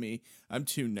follow me. I'm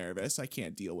too nervous. I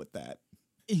can't deal with that.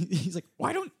 He's like,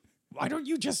 Why don't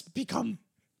you just become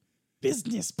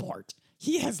Businessport?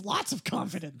 He has lots of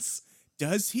confidence.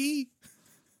 Does he?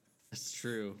 That's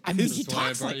true. I mean, That's he why I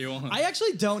talks brought like you on. I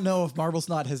actually don't know if Marble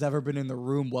Snot has ever been in the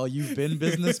room while you've been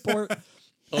Businessport.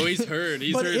 Oh, he's heard.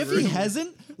 He's But heard if he rumors.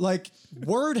 hasn't, like,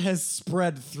 word has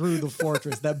spread through the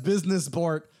fortress that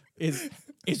Businessport is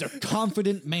a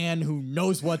confident man who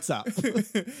knows what's up.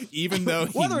 Even though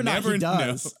he Whether or not never he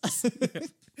does. knows.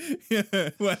 Yeah,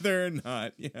 whether or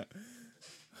not, yeah.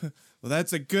 Well,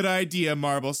 that's a good idea,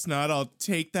 Marble Snot. I'll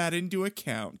take that into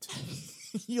account.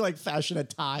 You like fashion a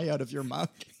tie out of your mug.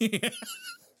 Yeah.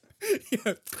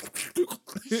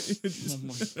 Oh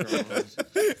my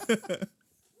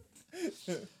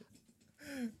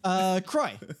God.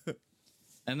 Croy.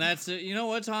 And that's it. You know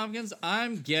what, Tompkins?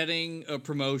 I'm getting a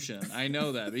promotion. I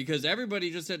know that because everybody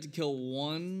just had to kill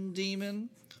one demon.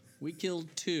 We killed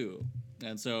two.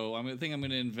 And so I think I'm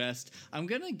going to invest. I'm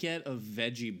going to get a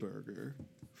veggie burger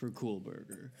for Cool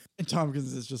Burger. And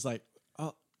Tompkins is just like,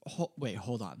 oh, wait,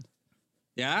 hold on.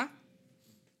 Yeah?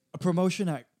 A promotion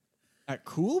at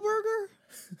Cool Burger?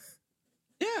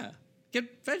 Yeah.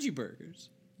 Get veggie burgers.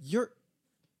 You're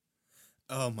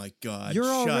Oh my God! You're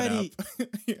shut already up.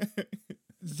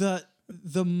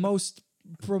 the most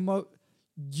promote.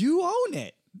 You own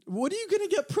it. What are you gonna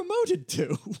get promoted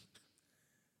to?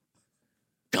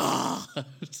 God.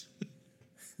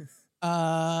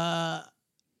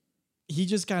 He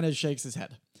just kind of shakes his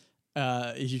head.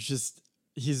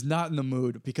 He's not in the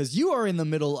mood because you are in the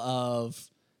middle of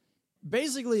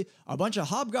basically a bunch of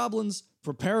hobgoblins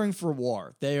preparing for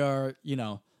war. They are,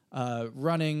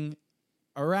 running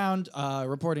around,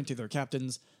 reporting to their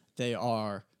captains. They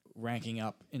are ranking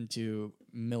up into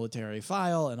military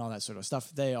file and all that sort of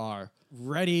stuff. They are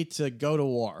ready to go to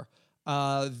war.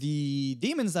 The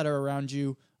demons that are around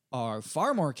you are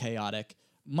far more chaotic,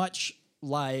 much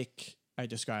like I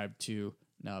described to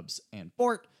Nubs and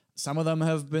Bort. Some of them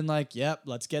have been like, yep,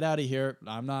 let's get out of here.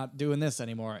 I'm not doing this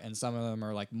anymore. And some of them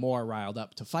are like more riled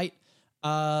up to fight.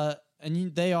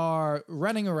 They are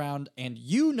running around, and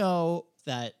you know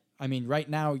that, right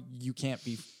now you can't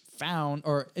be found,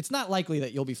 or it's not likely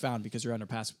that you'll be found because you're under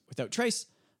pass without trace.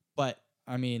 But,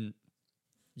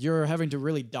 you're having to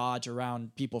really dodge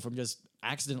around people from just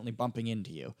accidentally bumping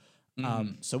into you.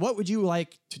 So what would you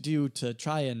like to do to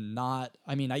try and not,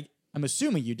 I'm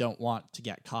assuming you don't want to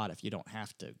get caught if you don't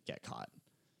have to get caught.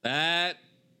 That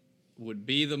would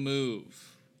be the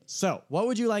move. So what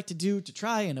would you like to do to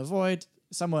try and avoid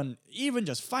someone even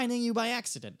just finding you by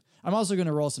accident? I'm also going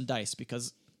to roll some dice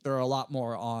because there are a lot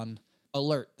more on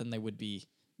alert than they would be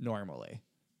normally.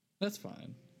 That's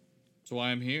fine. That's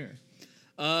why I'm here.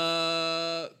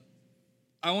 I'm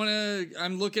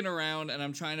looking around and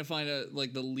I'm trying to find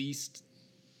the least.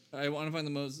 I want to find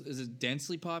the most. Is it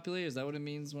densely populated? Is that what it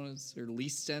means when it's or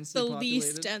least densely populated? The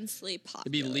least densely populated. To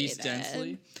be least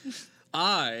densely.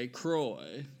 I,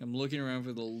 Croy, am looking around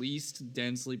for the least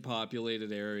densely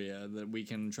populated area that we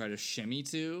can try to shimmy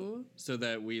to so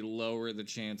that we lower the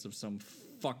chance of some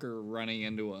fucker running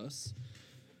into us.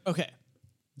 Okay.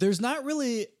 There's not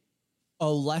really a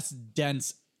less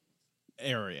dense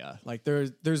area. Like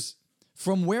there's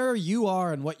from where you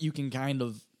are and what you can kind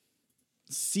of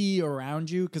see around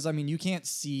you, because you can't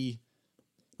see,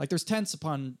 like, there's tents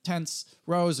upon tents,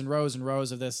 rows and rows and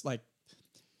rows of this, like,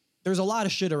 there's a lot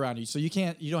of shit around you, so you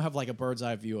don't have like a bird's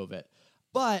eye view of it.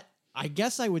 But I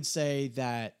guess I would say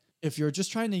that if you're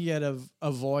just trying to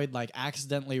avoid like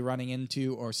accidentally running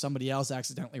into or somebody else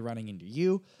accidentally running into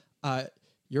you,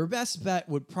 your best bet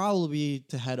would probably be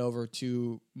to head over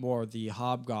to more the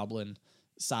hobgoblin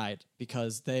side,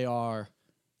 because they're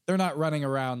not running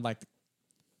around like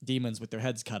demons with their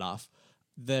heads cut off.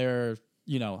 They're,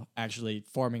 actually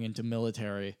forming into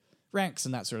military ranks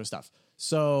and that sort of stuff.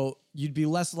 So you'd be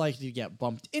less likely to get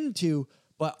bumped into,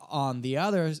 but on the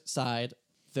other side,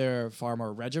 they're far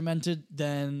more regimented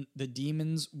than the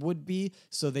demons would be.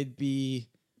 So they'd be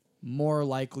more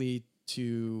likely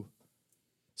to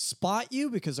spot you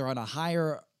because they're on a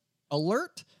higher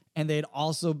alert. And they'd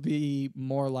also be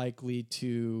more likely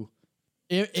to,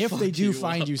 if they do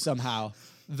find you somehow,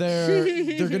 they're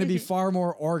going to be far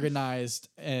more organized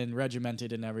and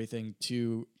regimented and everything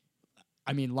to,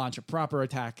 launch a proper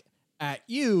attack at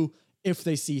you if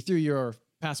they see through your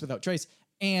pass without trace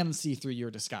and see through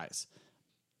your disguise.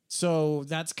 So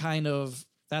that's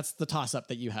the toss-up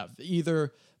that you have.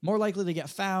 Either more likely to get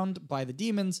found by the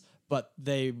demons, but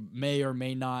they may or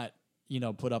may not,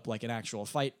 put up like an actual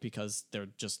fight because they're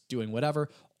just doing whatever,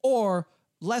 or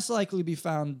less likely to be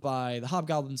found by the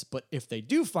hobgoblins, but if they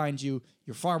do find you,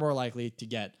 you're far more likely to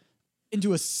get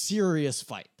into a serious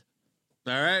fight.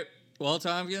 All right. Well,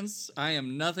 Tompkins, I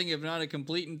am nothing if not a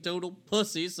complete and total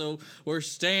pussy, so we're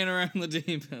staying around the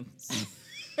demons.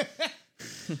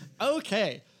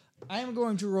 Okay. I am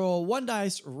going to roll 1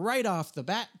 dice right off the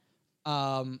bat.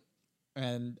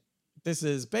 And this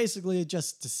is basically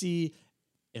just to see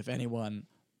if anyone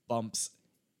bumps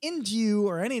into you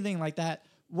or anything like that.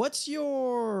 What's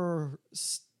your...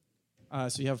 so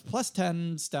you have plus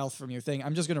 10 stealth from your thing.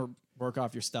 I'm just going to work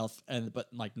off your stealth, but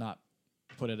like not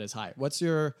put it as high. What's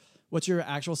your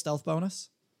actual stealth bonus?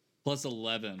 Plus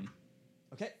 11.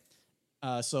 Okay.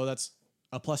 So that's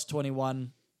a plus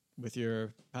 21 with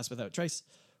your pass without trace.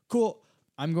 Cool.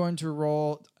 I'm going to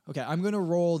roll... Okay, I'm going to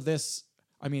roll this...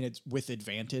 I mean, it's with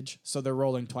advantage, so they're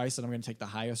rolling twice, and I'm going to take the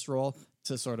highest roll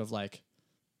to sort of like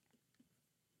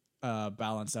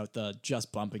balance out the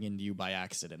just bumping into you by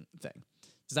accident thing.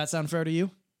 Does that sound fair to you?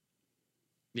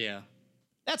 Yeah.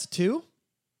 That's 2.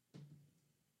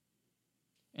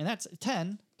 And that's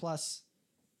 10 plus...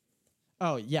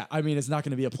 Oh, yeah. I mean, it's not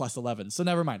going to be a plus 11, so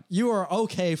never mind. You are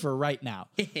okay for right now.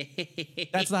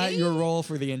 That's not your roll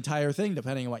for the entire thing.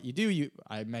 Depending on what you do,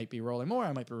 I might be rolling more,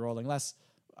 I might be rolling less.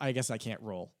 I guess I can't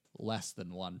roll less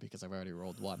than 1 because I've already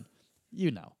rolled 1. You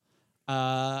know.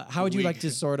 How would you like to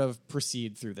sort of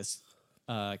proceed through this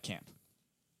camp?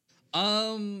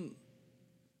 I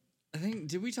think,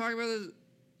 did we talk about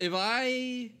this?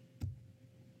 I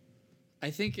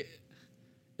think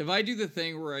if I do the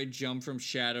thing where I jump from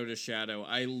shadow to shadow,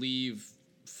 I leave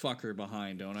fucker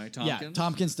behind, don't I, Tompkins? Yeah,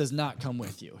 Tompkins does not come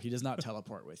with you. He does not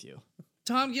teleport with you.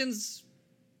 Tompkins,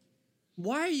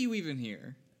 why are you even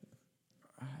here?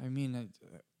 I mean,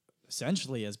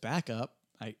 essentially as backup.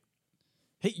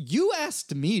 Hey, you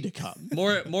asked me to come.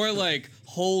 More like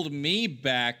hold me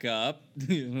back up.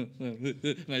 And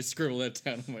I scribble that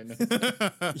down on my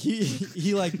note.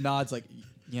 he like nods like,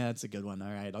 yeah, that's a good one.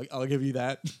 All right, I'll give you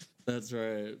that. That's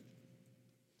right.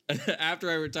 After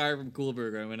I retire from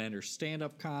Coolburger, I'm gonna enter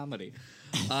stand-up comedy.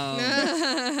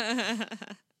 I'm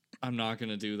not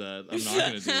gonna do that.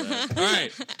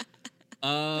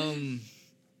 All right.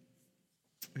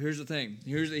 Here's the thing.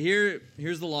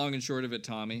 Here's the long and short of it,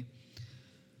 Tommy.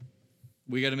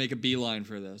 We got to make a beeline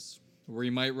for this. We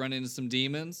might run into some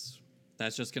demons.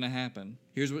 That's just gonna happen.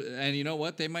 And you know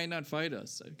what? They might not fight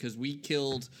us because we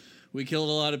killed a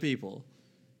lot of people,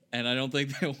 and I don't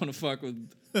think they want to fuck with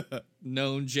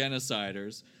known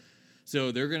genociders.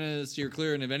 So they're gonna steer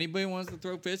clear. And if anybody wants to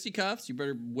throw fisticuffs, you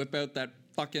better whip out that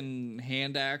fucking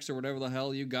hand axe or whatever the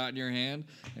hell you got in your hand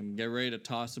and get ready to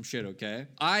toss some shit, okay?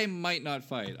 I might not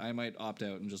fight. I might opt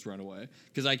out and just run away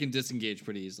because I can disengage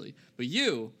pretty easily. But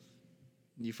you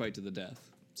fight to the death.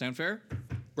 Sound fair?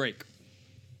 Break.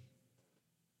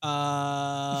 Do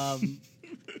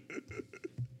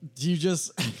you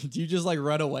just like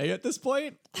run away at this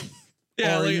point?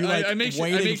 Yeah, or are like, you like I make sure,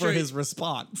 waiting for sure his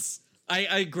response?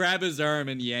 I grab his arm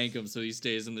and yank him so he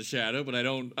stays in the shadow, but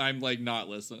I'm like not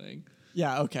listening.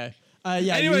 Yeah, okay.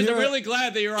 Yeah. Anyways, I'm really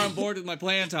glad that you're on board with my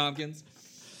plan, Tompkins.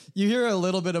 You hear a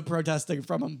little bit of protesting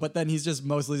from him, but then he's just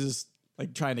mostly just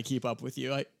like trying to keep up with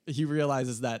you. He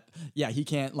realizes that, yeah, he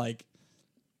can't like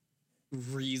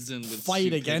reason with fight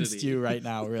stupidity against you right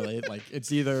now, really. Like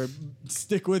it's either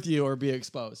stick with you or be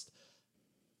exposed.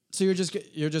 So you're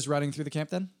just running through the camp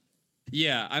then?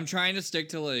 Yeah, I'm trying to stick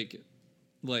to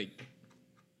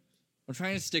I'm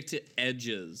trying to stick to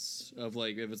edges of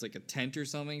like if it's like a tent or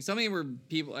something where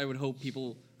I hope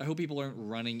people aren't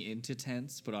running into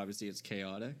tents, but obviously it's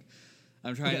chaotic.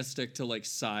 I'm trying to stick to like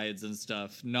sides and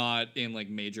stuff, not in like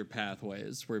major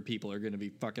pathways where people are going to be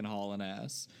fucking hauling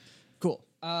ass. Cool.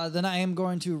 Then I am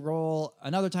going to roll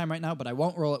another time right now, but I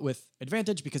won't roll it with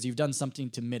advantage because you've done something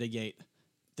to mitigate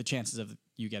the chances of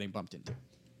you getting bumped into.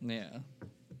 Yeah.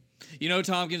 You know,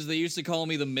 Tompkins, they used to call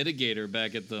me the mitigator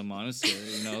back at the monastery.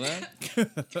 You know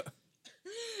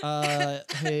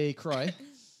that? Hey, Croy.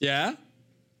 Yeah?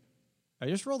 I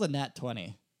just rolled a nat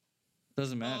 20.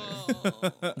 Doesn't matter.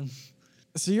 Oh.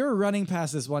 So you're running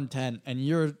past this 110, and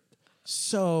you're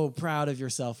so proud of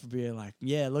yourself for being like,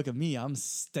 yeah, look at me. I'm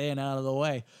staying out of the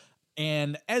way.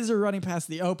 And as you're running past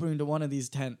the opening to one of these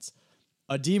tents,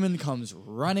 a demon comes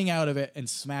running out of it and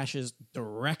smashes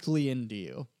directly into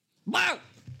you. Wow!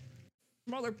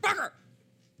 Motherfucker!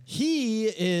 He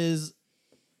is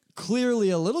clearly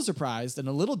a little surprised and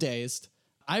a little dazed.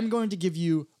 I'm going to give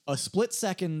you a split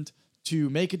second to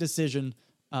make a decision,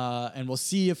 and we'll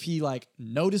see if he like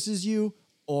notices you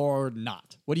or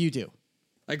not. What do you do?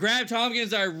 I grabbed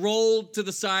Tompkins. I rolled to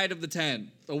the side of the tent,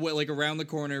 away, like around the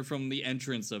corner from the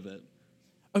entrance of it.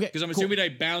 Okay. Because I'm cool. assuming I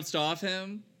bounced off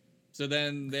him. So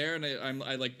then there, and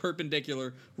I like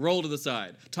perpendicular, roll to the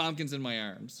side. Tompkins in my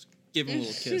arms. Give him a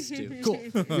little kiss, too.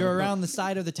 Cool. You're around the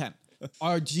side of the tent.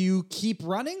 Do you keep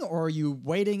running, or are you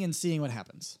waiting and seeing what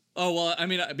happens? Oh, well, I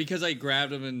mean, because I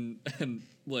grabbed him and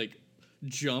like,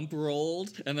 jump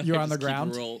rolled, and then You're I on the just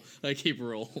keep ground? I keep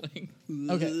rolling.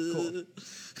 Okay, cool.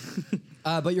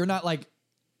 But you're not, like,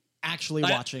 actually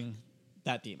watching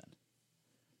that demon.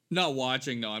 Not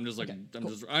watching, no. I'm just like, Okay,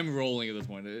 I'm rolling at this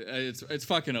point. It's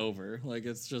fucking over. Like,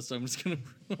 I'm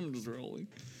just rolling.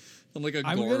 I'm like a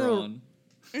Goron.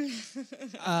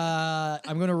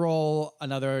 I'm gonna roll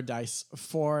another dice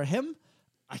for him.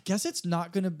 I guess it's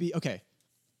not gonna be okay.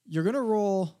 You're gonna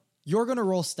roll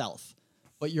stealth,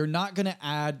 but you're not gonna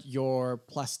add your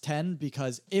 +10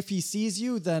 because if he sees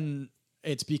you, then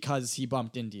it's because he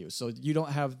bumped into you. So you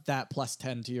don't have that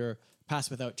 +10 to your pass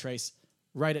without trace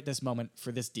right at this moment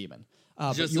for this demon.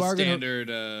 Just but you a are standard.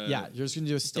 you're just gonna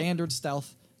do a standard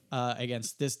stealth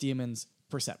against this demon's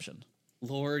perception.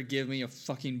 Lord, give me a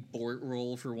fucking Bort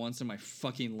roll for once in my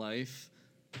fucking life.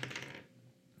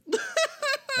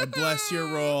 I bless your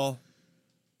roll.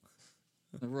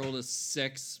 I rolled a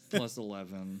 6 plus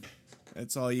 11.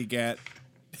 That's all you get.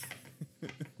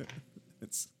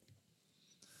 It's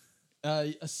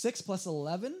A 6 plus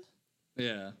 11.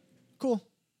 Yeah. Cool.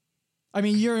 I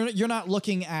mean, you're not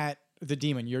looking at the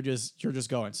demon. You're just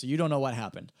going. So you don't know what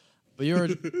happened, but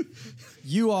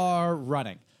you are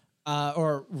running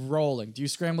or rolling. Do you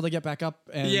scramble to get back up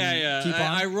and Yeah. keep on?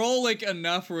 I roll like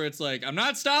enough where it's like I'm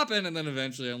not stopping, and then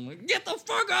eventually I'm like, get the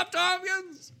fuck up,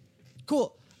 Tompkins.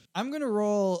 Cool. I'm gonna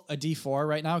roll a d4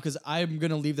 right now because I'm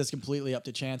gonna leave this completely up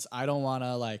to chance. I don't want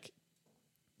to like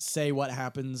say what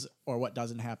happens or what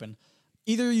doesn't happen.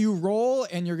 Either you roll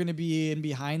and you're gonna be in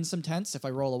behind some tents. If I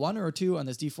roll a 1 or a 2 on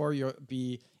this d4, you'll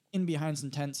be in behind some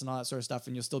tents and all that sort of stuff,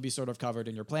 and you'll still be sort of covered,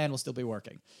 and your plan will still be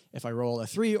working. If I roll a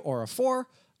 3 or a 4,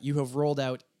 you have rolled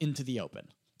out into the open.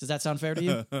 Does that sound fair to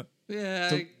you?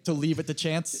 Yeah. to leave it to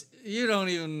chance? I don't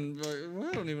even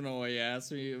know why you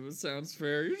asked me if it sounds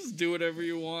fair. You just do whatever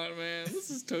you want, man. This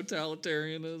is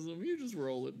totalitarianism. You just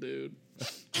roll it, dude.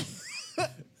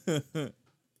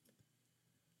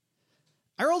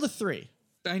 I rolled a 3.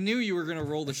 I knew you were gonna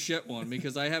roll the shit one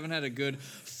because I haven't had a good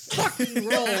fucking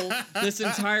roll this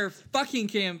entire fucking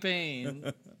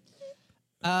campaign.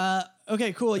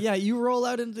 Okay, cool. Yeah, you roll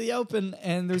out into the open,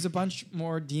 and there's a bunch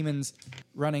more demons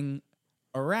running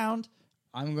around.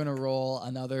 I'm going to roll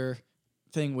another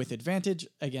thing with advantage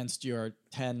against your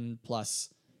 10 plus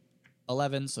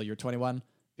 11, so you're 21,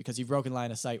 because you've broken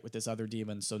line of sight with this other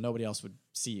demon, so nobody else would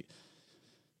see you.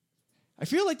 I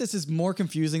feel like this is more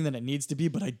confusing than it needs to be,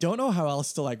 but I don't know how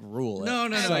else to, like, rule it. No,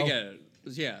 So- I get it.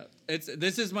 Yeah,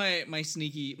 this is my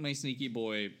sneaky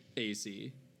boy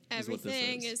AC. Is what this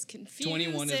Everything is. is confusing.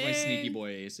 21 is my sneaky boy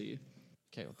AC.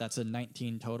 Okay, well, that's a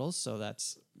 19 total, so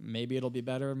that's maybe it'll be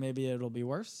better, maybe it'll be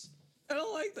worse. I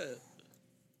don't like that.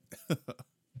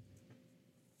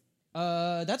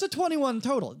 That's a 21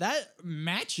 total. That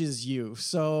matches you.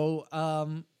 So,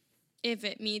 If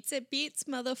it meets, it beats,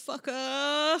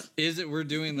 motherfucker. Is it? We're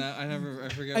doing that. I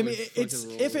forget. I mean, which it's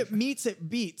fucking if roll. it meets, it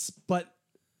beats. But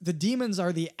the demons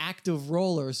are the active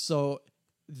rollers, so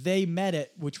they met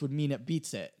it, which would mean it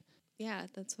beats it. Yeah,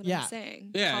 that's what Yeah. I'm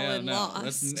saying. Yeah, Colin no, lost.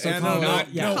 that's- So And Colin-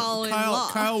 not, yeah. no, Colin Kyle,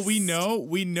 lost. Kyle, we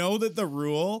know that the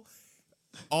rule,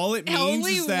 all it means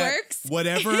Only is that works.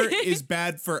 whatever is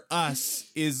bad for us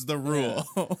is the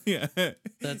rule. Yeah.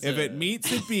 That's If it it.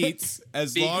 meets, it beats,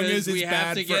 as long Because as it's we have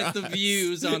bad to for get us. the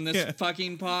views on this Yeah.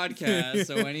 fucking podcast,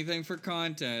 so anything for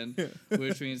content,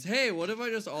 which means, hey, what if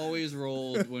I just always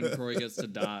rolled when Croy gets to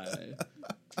die?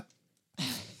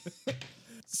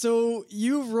 So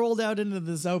you've rolled out into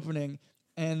this opening,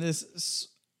 and it's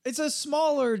a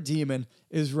smaller demon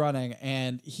is running,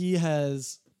 and he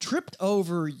has tripped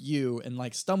over you and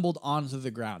like stumbled onto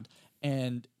the ground,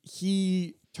 and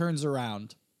he turns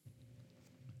around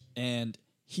and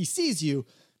he sees you.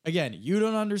 Again, you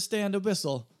don't understand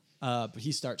Abyssal, but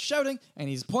he starts shouting and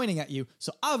he's pointing at you.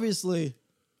 So obviously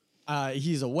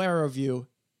he's aware of you,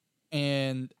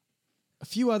 and a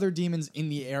few other demons in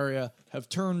the area have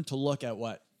turned to look at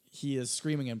what he is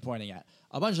screaming and pointing at.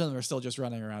 A bunch of them are still just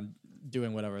running around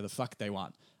doing whatever the fuck they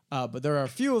want. But there are a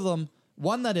few of them,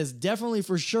 one that is definitely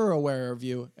for sure aware of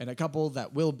you, and a couple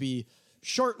that will be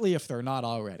shortly if they're not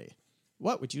already.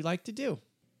 What would you like to do?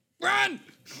 Run!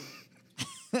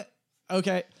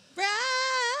 Okay,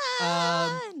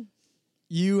 Run!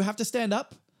 you have to stand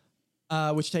up,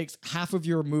 which takes half of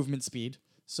your movement speed.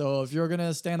 So if you're going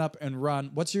to stand up and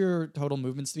run, what's your total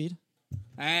movement speed?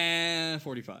 And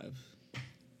 45.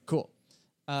 Cool.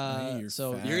 You're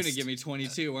So fast. You're going to give me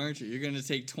 22, aren't you? You're going to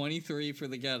take 23 for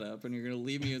the get up, and you're going to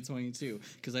leave me at 22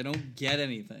 because I don't get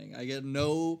anything. I get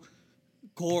no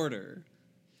quarter.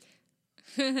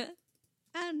 I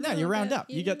no, you round up.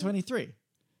 You get 23.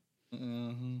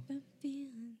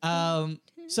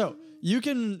 So you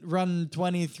can run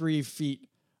 23 feet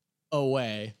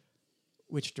away.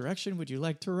 Which direction would you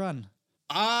like to run?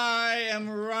 I am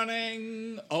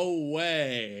running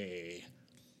away.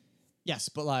 Yes,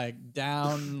 but like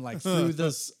down, like through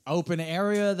this open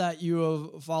area that you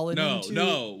have fallen into.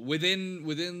 No,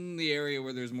 within the area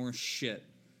where there's more shit.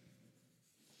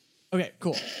 Okay,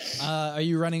 cool. Are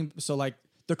you running? So like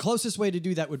the closest way to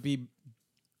do that would be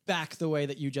back the way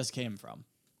that you just came from.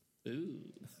 Ooh.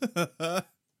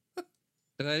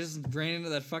 And I just ran into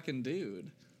that fucking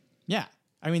dude. Yeah,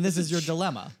 I mean this is your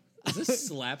dilemma. Is this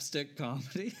slapstick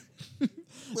comedy?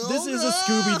 This is a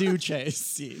Scooby-Doo chase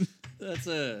scene. That's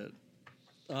it.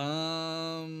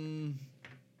 I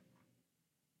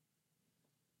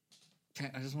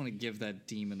just want to give that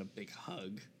demon a big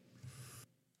hug.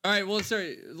 All right, well,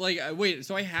 sorry. Like, wait,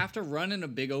 so I have to run in a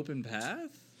big open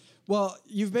path? Well,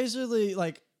 you've basically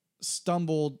like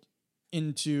stumbled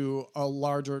into a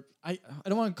larger. I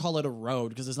don't want to call it a road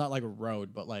because it's not like a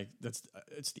road, but like it's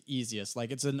the easiest. Like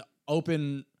it's an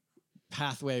open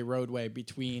pathway, roadway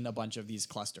between a bunch of these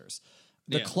clusters.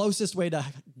 The Yeah. closest way to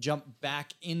jump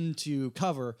back into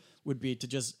cover would be to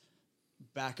just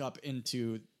back up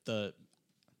into the,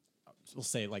 we'll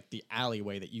say like the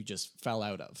alleyway that you just fell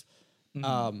out of.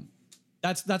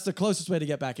 That's the closest way to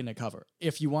get back into cover.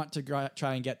 If you want to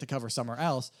try and get to cover somewhere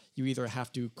else, you either have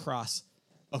to cross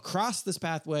across this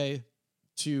pathway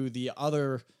to the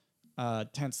other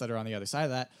tents that are on the other side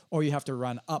of that, or you have to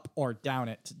run up or down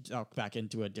it to duck back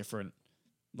into a different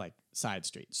like side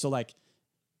street. So like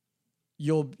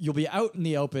you'll be out in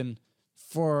the open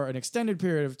for an extended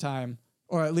period of time,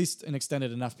 or at least an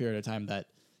extended enough period of time that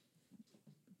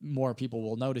more people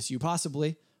will notice you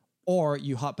possibly, or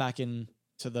you hop back in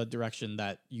to the direction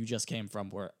that you just came from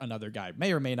where another guy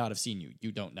may or may not have seen you.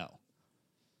 You don't know.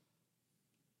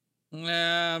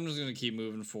 Nah, I'm just gonna keep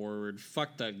moving forward.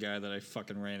 Fuck that guy that I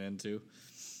fucking ran into.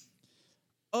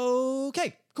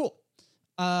 Okay, cool.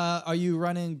 Are you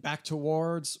running back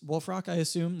towards Wolf Rock, I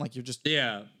assume? Like you're just...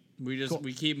 Yeah, we Cool.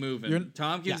 keep moving. You're-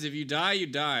 Tompkins, yeah. if you die, you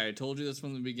die. I told you this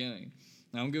from the beginning.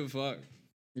 I don't give a fuck.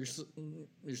 You're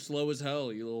slow as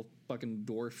hell, you little fucking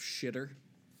dwarf shitter.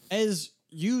 As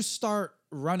you start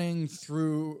running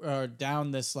through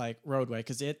down this like roadway,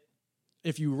 because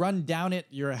if you run down it,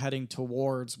 you're heading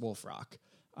towards Wolf Rock.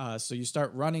 So you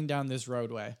start running down this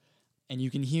roadway, and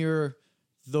you can hear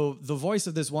the voice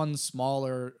of this one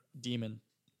smaller demon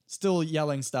still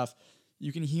yelling stuff.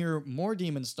 You can hear more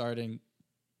demons starting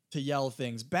to yell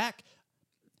things back.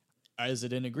 Is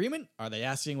it in agreement? Are they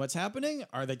asking what's happening?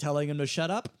 Are they telling him to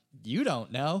shut up? You don't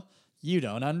know. You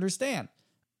don't understand.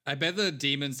 I bet the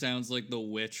demon sounds like the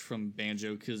witch from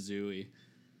Banjo-Kazooie.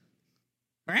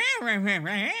 Yeah.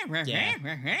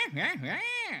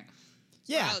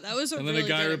 Wow, that was a And then really the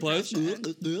guy good replies,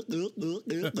 impression.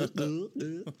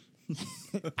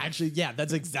 Actually, yeah,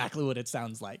 that's exactly what it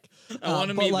sounds like. I want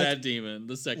to but, meet like, that demon,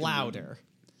 the second louder.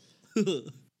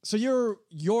 So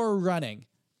you're running,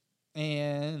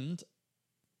 and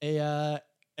a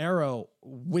arrow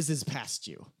whizzes past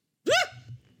you.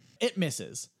 It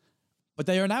misses, but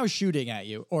they are now shooting at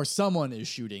you, or someone is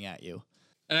shooting at you.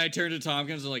 And I turn to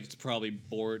Tompkins and like, it's probably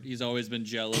Bort. He's always been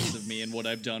jealous of me and what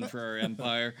I've done for our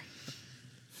empire.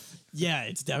 Yeah,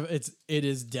 it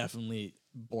is definitely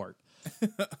Bort.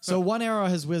 So one arrow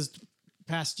has whizzed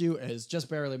past you, has just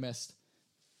barely missed.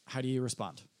 How do you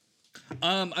respond?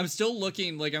 I'm still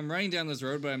looking, like I'm running down this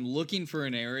road, but I'm looking for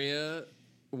an area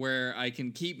where I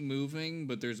can keep moving,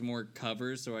 but there's more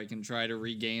cover so I can try to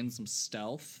regain some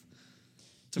stealth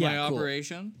to my Yeah, cool.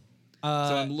 operation. So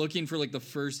I'm looking for like the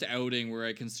first outing where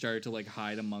I can start to like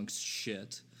hide amongst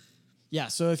shit. Yeah,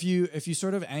 so if you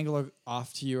sort of angle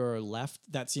off to your left,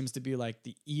 that seems to be like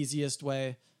the easiest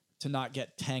way to not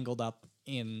get tangled up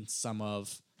in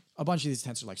a bunch of these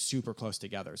tents are like super close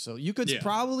together. So you could Yeah.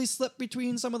 probably slip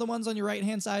between some of the ones on your right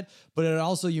hand side, but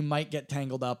you might get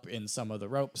tangled up in some of the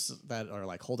ropes that are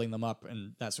like holding them up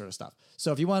and that sort of stuff.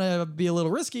 So if you want to be a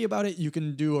little risky about it, you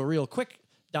can do a real quick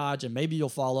dodge and maybe you'll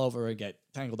fall over and get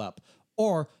tangled up.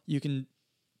 Or you can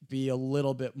be a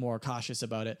little bit more cautious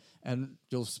about it and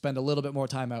you'll spend a little bit more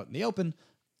time out in the open,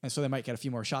 and so they might get a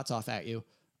few more shots off at you,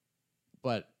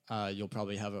 but you'll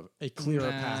probably have a clearer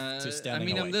path to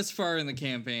standing away. I'm this far in the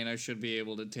campaign, I should be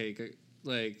able to take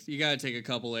you gotta take a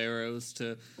couple arrows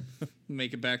to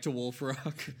make it back to Wolf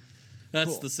Rock.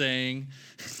 That's Cool. the saying.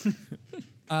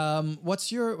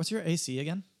 What's your AC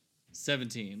again?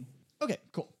 17. Okay,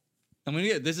 cool. I'm gonna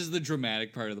get. This is the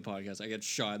dramatic part of the podcast. I get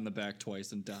shot in the back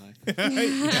twice and die. 2 critical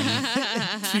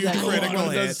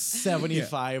One does hits.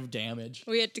 75 damage.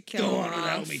 We had to kill Go him on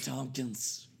without off. me,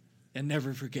 Tompkins, and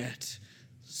never forget,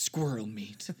 squirrel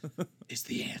meat is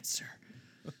the answer.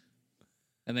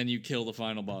 And then you kill the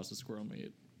final boss with squirrel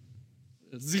meat.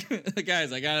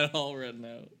 Guys, I got it all written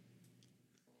out.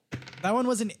 That one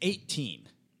was an 18.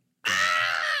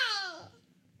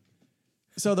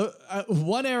 So the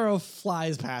one arrow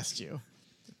flies past you,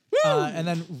 and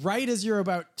then right as you're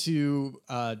about to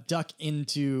duck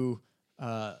into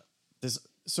this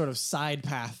sort of side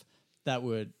path that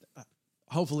would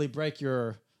hopefully break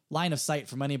your line of sight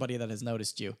from anybody that has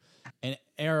noticed you, an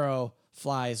arrow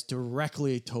flies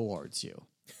directly towards you.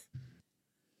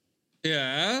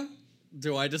 Yeah?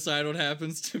 Do I decide what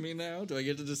happens to me now? Do I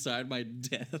get to decide my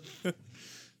death?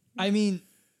 I mean,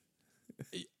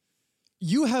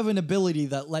 you have an ability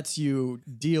that lets you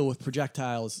deal with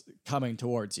projectiles coming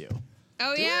towards you.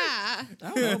 Oh, yeah. I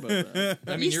don't know about that.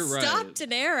 I mean, You you're right. stopped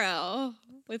an arrow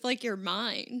with, like, your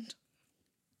mind.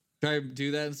 Try to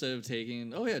do that instead of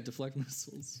taking. Oh yeah, deflect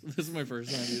missiles. This is my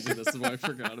first time using this. Is what I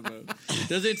forgot about.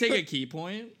 Does it take a key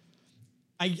point?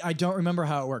 I don't remember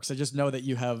how it works. I just know that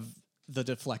you have the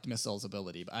deflect missiles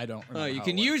ability, but I don't remember. You how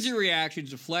can it use works. your reaction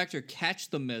to deflect or catch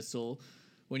the missile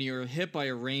when you're hit by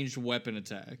a ranged weapon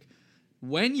attack.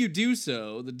 When you do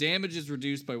so, the damage is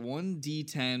reduced by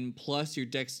 1d10 plus your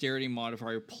dexterity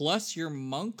modifier plus your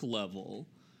monk level.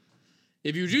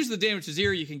 If you reduce the damage to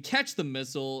 0, you can catch the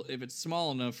missile if it's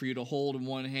small enough for you to hold in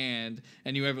one hand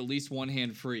and you have at least one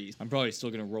hand free. I'm probably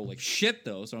still going to roll like shit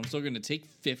though, so I'm still going to take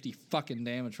 50 fucking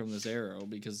damage from this arrow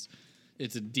because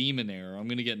it's a demon arrow. I'm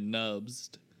going to get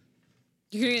nubsed.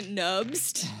 You're gonna get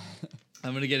nubsed.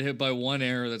 I'm going to get hit by one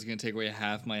arrow that's going to take away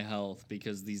half my health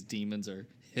because these demons are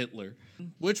Hitler.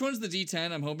 Which one's the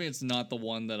D10? I'm hoping it's not the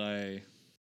one that I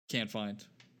can't find.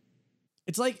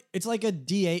 It's like a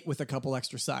D8 with a couple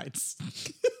extra sides.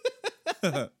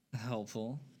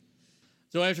 Helpful.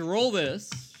 So I have to roll this,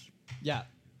 Yeah.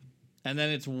 and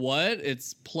then it's what?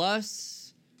 It's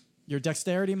plus, Your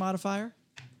dexterity modifier?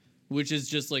 which is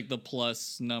just like the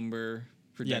plus number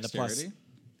for Yeah, the plus dexterity.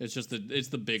 It's just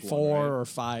the big 4 one, right? or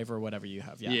 5 or whatever you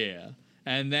have. Yeah. Yeah.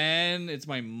 And then it's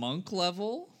my monk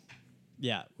level.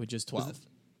 Yeah, which is 12.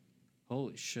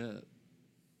 Holy shit.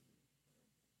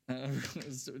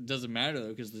 It doesn't matter though,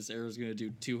 because this arrow is going to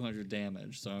do 200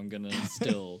 damage, so I'm going to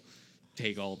still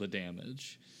take all the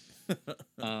damage.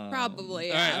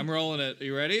 Probably, All yeah. right, I'm rolling it. Are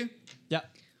you ready? Yeah.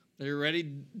 Are you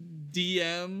ready,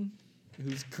 DM,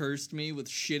 who's cursed me with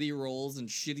shitty rolls and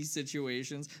shitty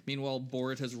situations? Meanwhile,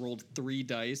 Borat has rolled 3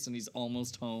 dice and he's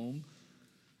almost home.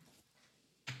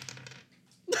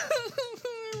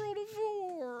 I rolled a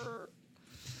 4.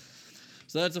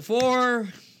 So that's a 4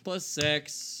 plus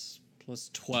 6 plus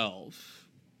 12.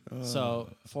 So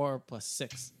 4 plus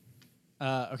 6.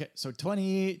 Okay, so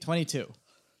 22. 22.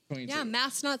 Yeah,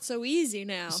 math's not so easy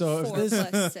now. So if 4 this-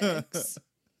 plus 6.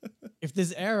 If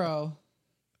this arrow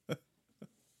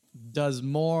does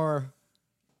more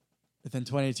than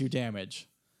 22 damage,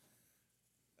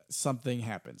 something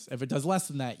happens. If it does less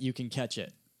than that, you can catch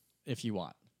it if you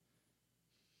want.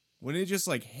 Wouldn't it just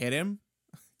like hit him?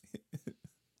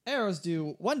 Arrows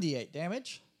do 1d8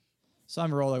 damage. So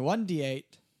I'm rolling 1d8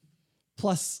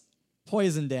 plus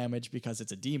poison damage because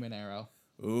it's a demon arrow.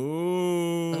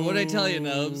 Ooh. What did I tell you,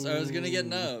 Nubs? I was going to get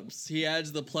Nubs. He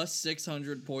adds the plus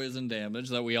 600 poison damage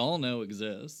that we all know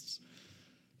exists.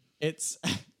 It's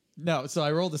no, so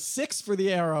I rolled a 6 for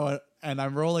the arrow and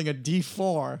I'm rolling a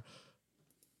d4.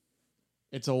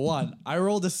 It's a 1. I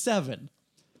rolled a 7.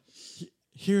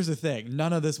 Here's the thing.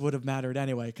 None of this would have mattered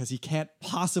anyway because he can't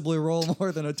possibly roll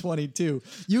more than a 22.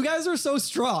 You guys are so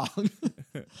strong. know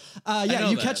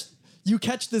you that.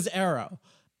 catch this arrow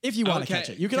if you want to Okay, catch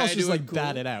it. You can can I also just do it like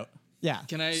bat cool? it out. Yeah.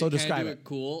 Can I, So can I describe do it. it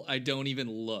cool? I don't even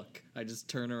look. I just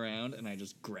turn around and I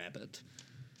just grab it.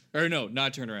 Or no,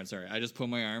 not turn around, sorry. I just put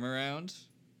my arm around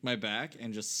my back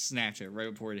and just snatch it right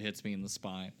before it hits me in the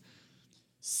spine.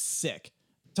 Sick.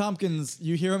 Tompkins,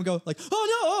 you hear him go like,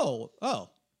 "Oh no! Oh,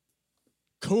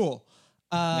 cool."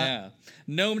 Yeah.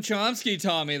 Noam Chomsky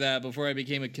taught me that before I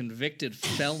became a convicted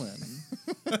felon.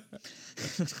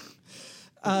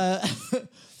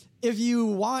 If you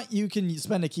want, you can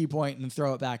spend a key point and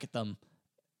throw it back at them,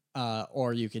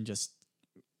 or you can just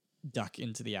duck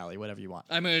into the alley, whatever you want.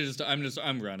 I'm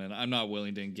running. I'm not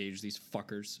willing to engage these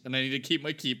fuckers. And I need to keep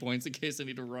my key points in case I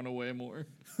need to run away more.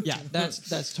 Yeah,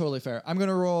 that's totally fair. I'm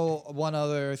gonna roll one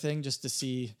other thing just to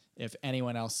see if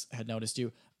anyone else had noticed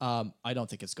you. I don't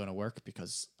think it's gonna work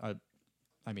because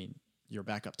I mean, you're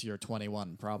back up to your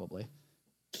 21 probably.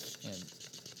 And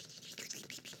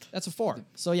that's a 4.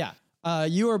 So yeah,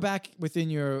 you are back within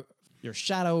your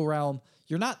shadow realm.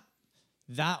 You're not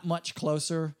that much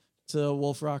closer to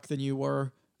Wolfrock than you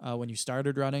were when you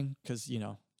started running, because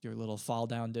your little fall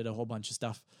down did a whole bunch of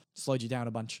stuff, slowed you down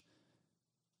a bunch.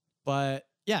 But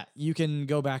yeah, you can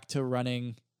go back to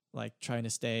running, like trying to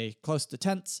stay close to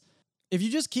tents. If you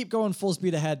just keep going full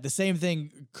speed ahead, the same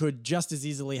thing could just as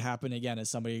easily happen again as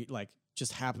somebody like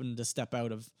just happened to step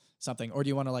out of something. Or do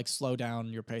you want to like slow down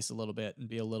your pace a little bit and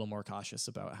be a little more cautious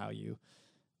about how you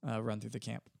run through the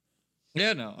camp?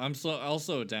 Yeah, no, I'll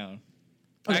slow it down.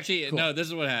 Okay, Actually, cool. no, this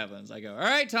is what happens. I go, all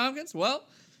right, Tompkins, well,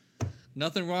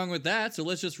 nothing wrong with that. So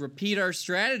let's just repeat our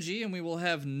strategy and we will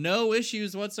have no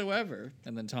issues whatsoever.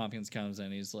 And then Tompkins comes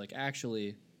in. He's like,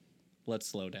 actually, let's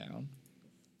slow down.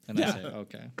 And I say,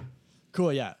 okay.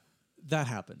 Cool, yeah. That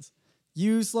happens.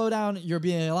 You slow down, you're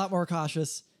being a lot more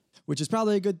cautious, which is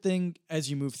probably a good thing as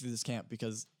you move through this camp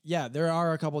because, yeah, there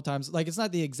are a couple of times, like, it's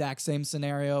not the exact same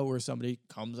scenario where somebody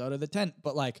comes out of the tent,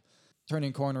 but, like,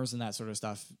 turning corners and that sort of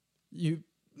stuff, you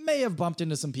may have bumped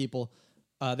into some people.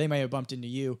 They may have bumped into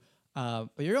you, but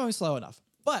you're going slow enough.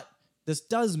 But this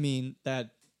does mean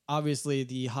that, obviously,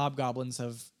 the hobgoblins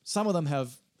some of them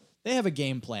have a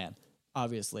game plan.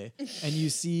 Obviously. And you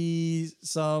see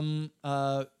some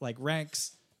like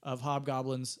ranks of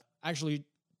hobgoblins actually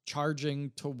charging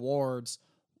towards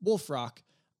Wolfrock,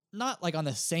 not like on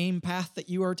the same path that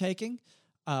you are taking,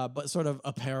 but sort of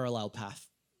a parallel path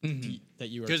that you are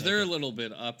taking. Because they're a little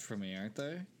bit up from me, aren't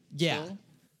they? Yeah. Still?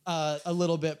 A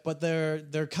little bit, but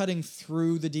they're cutting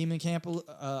through the demon camp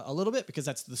a little bit because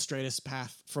that's the straightest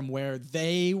path from where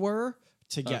they were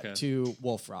to get to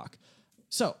Wolfrock.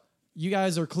 So you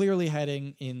guys are clearly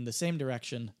heading in the same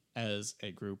direction as a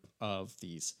group of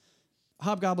these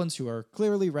hobgoblins who are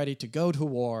clearly ready to go to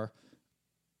war.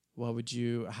 How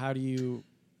do you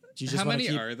just How many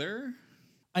keep, are there?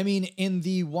 I mean, in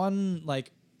the one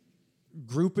like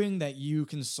grouping that you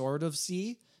can sort of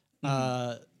see,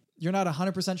 you're not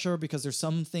 100% sure because there's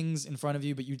some things in front of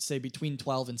you, but you'd say between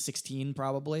 12 and 16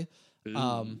 probably.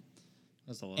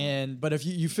 That's a lot. But if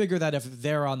you figure that if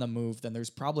they're on the move, then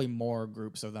there's probably more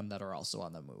groups of them that are also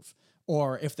on the move.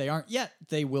 Or if they aren't yet,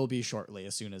 they will be shortly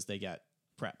as soon as they get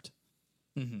prepped.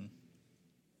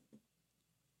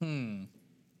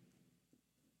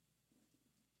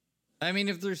 I mean,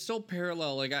 if they're still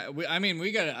parallel, like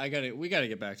we gotta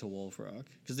get back to Wolfrock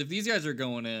because if these guys are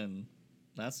going in,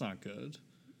 that's not good.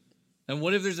 And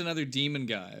what if there's another demon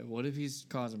guy? What if he's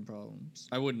causing problems?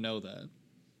 I wouldn't know that.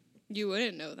 You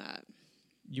wouldn't know that.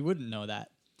 You wouldn't know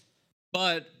that.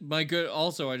 But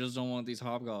also, I just don't want these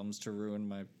hobgoblins to ruin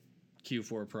my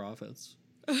Q4 profits.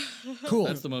 Cool.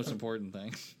 That's the most important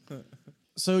thing.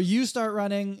 So you start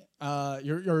running,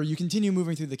 you continue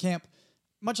moving through the camp.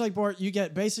 Much like Bort, you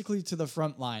get basically to the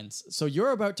front lines. So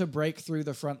you're about to break through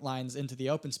the front lines into the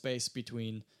open space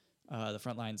between the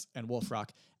front lines and Wolfrock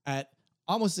at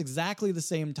almost exactly the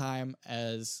same time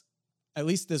as at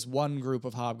least this one group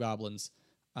of hobgoblins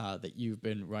that you've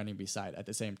been running beside at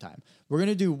the same time. We're going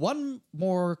to do one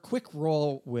more quick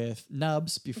roll with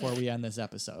Nubs before we end this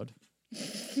episode.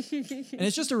 And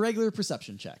it's just a regular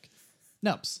perception check.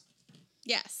 Nubs,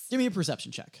 Yes. give me a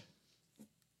perception check.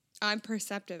 I'm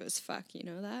perceptive as fuck, you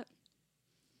know that?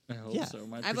 I hope Yeah. so.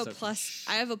 I have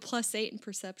a +8 in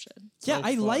perception. Yeah, So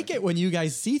I like far. it when you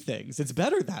guys see things. It's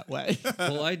better that way.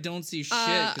 Well, I don't see shit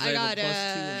because I I have got a +2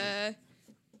 and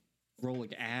roll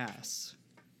like ass.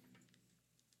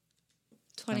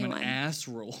 21 I'm an ass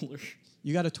roller.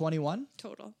 You got a 21?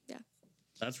 total. Yeah.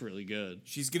 That's really good.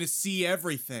 She's gonna see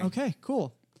everything. Okay,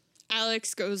 cool.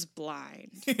 Alex goes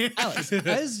blind. Alex,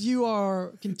 as you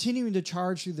are continuing to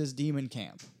charge through this demon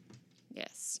camp,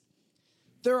 Yes.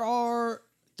 there are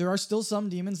still some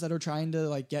demons that are trying to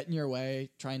like get in your way,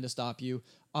 trying to stop you.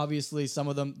 Obviously, some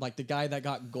of them, like the guy that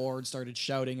got gored, started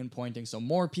shouting and pointing. So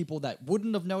more people that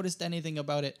wouldn't have noticed anything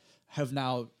about it have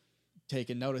now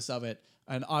taken notice of it.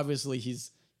 And obviously,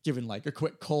 he's given like a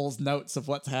quick Cole's notes of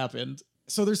what's happened.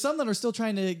 So there's some that are still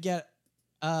trying to get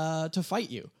to fight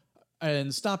you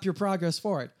and stop your progress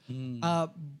forward.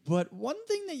 But one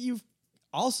thing that you've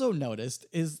also noticed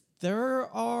is there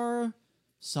are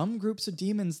some groups of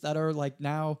demons that are like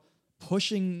now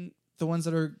pushing the ones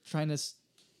that are trying to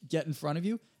get in front of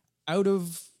you out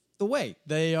of the way.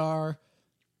 They are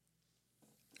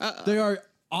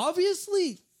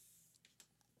obviously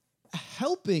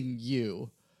helping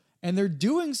you, and they're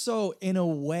doing so in a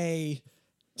way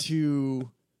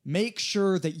to make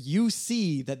sure that you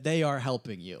see that they are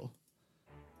helping you.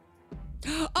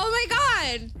 Oh my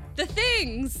god! The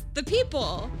things! The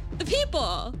people!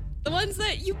 The ones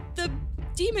that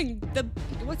demon,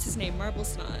 what's his name? Marble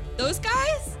Snot. Those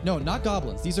guys? No, not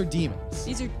goblins. These are demons.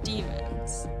 These are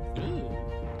demons. Ooh.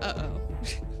 Uh-oh.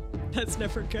 That's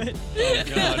never good. Oh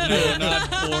god, no,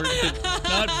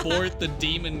 not Bort the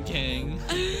Demon King.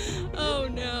 Oh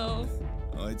no.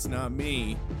 Oh, it's not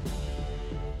me.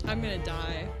 I'm gonna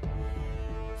die.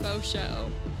 Faux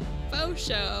show. Faux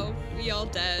show. We all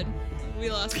dead. We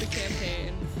lost the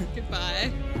campaign.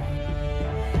 Goodbye.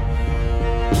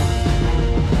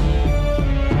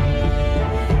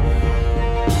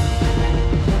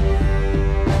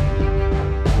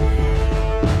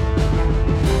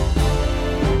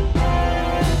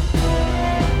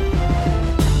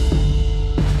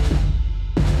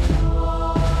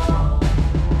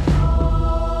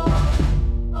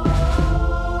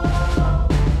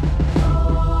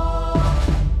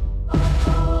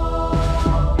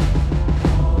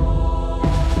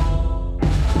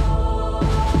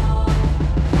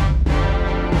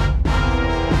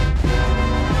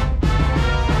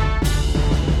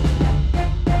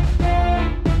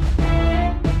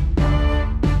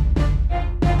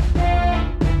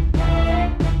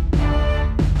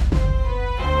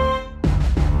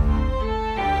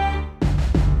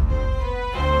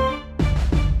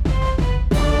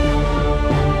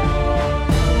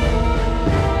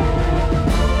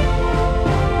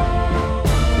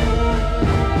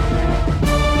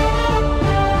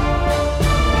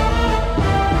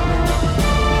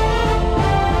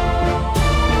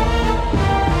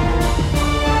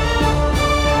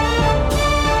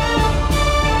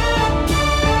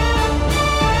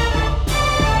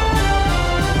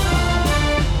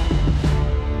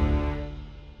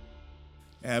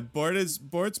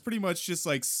 Bort's pretty much just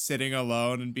like sitting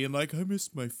alone and being like, I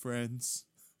miss my friends.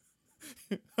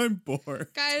 I'm bored.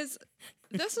 Guys,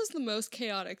 this is the most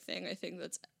chaotic thing I think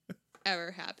that's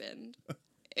ever happened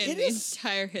in the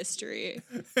entire history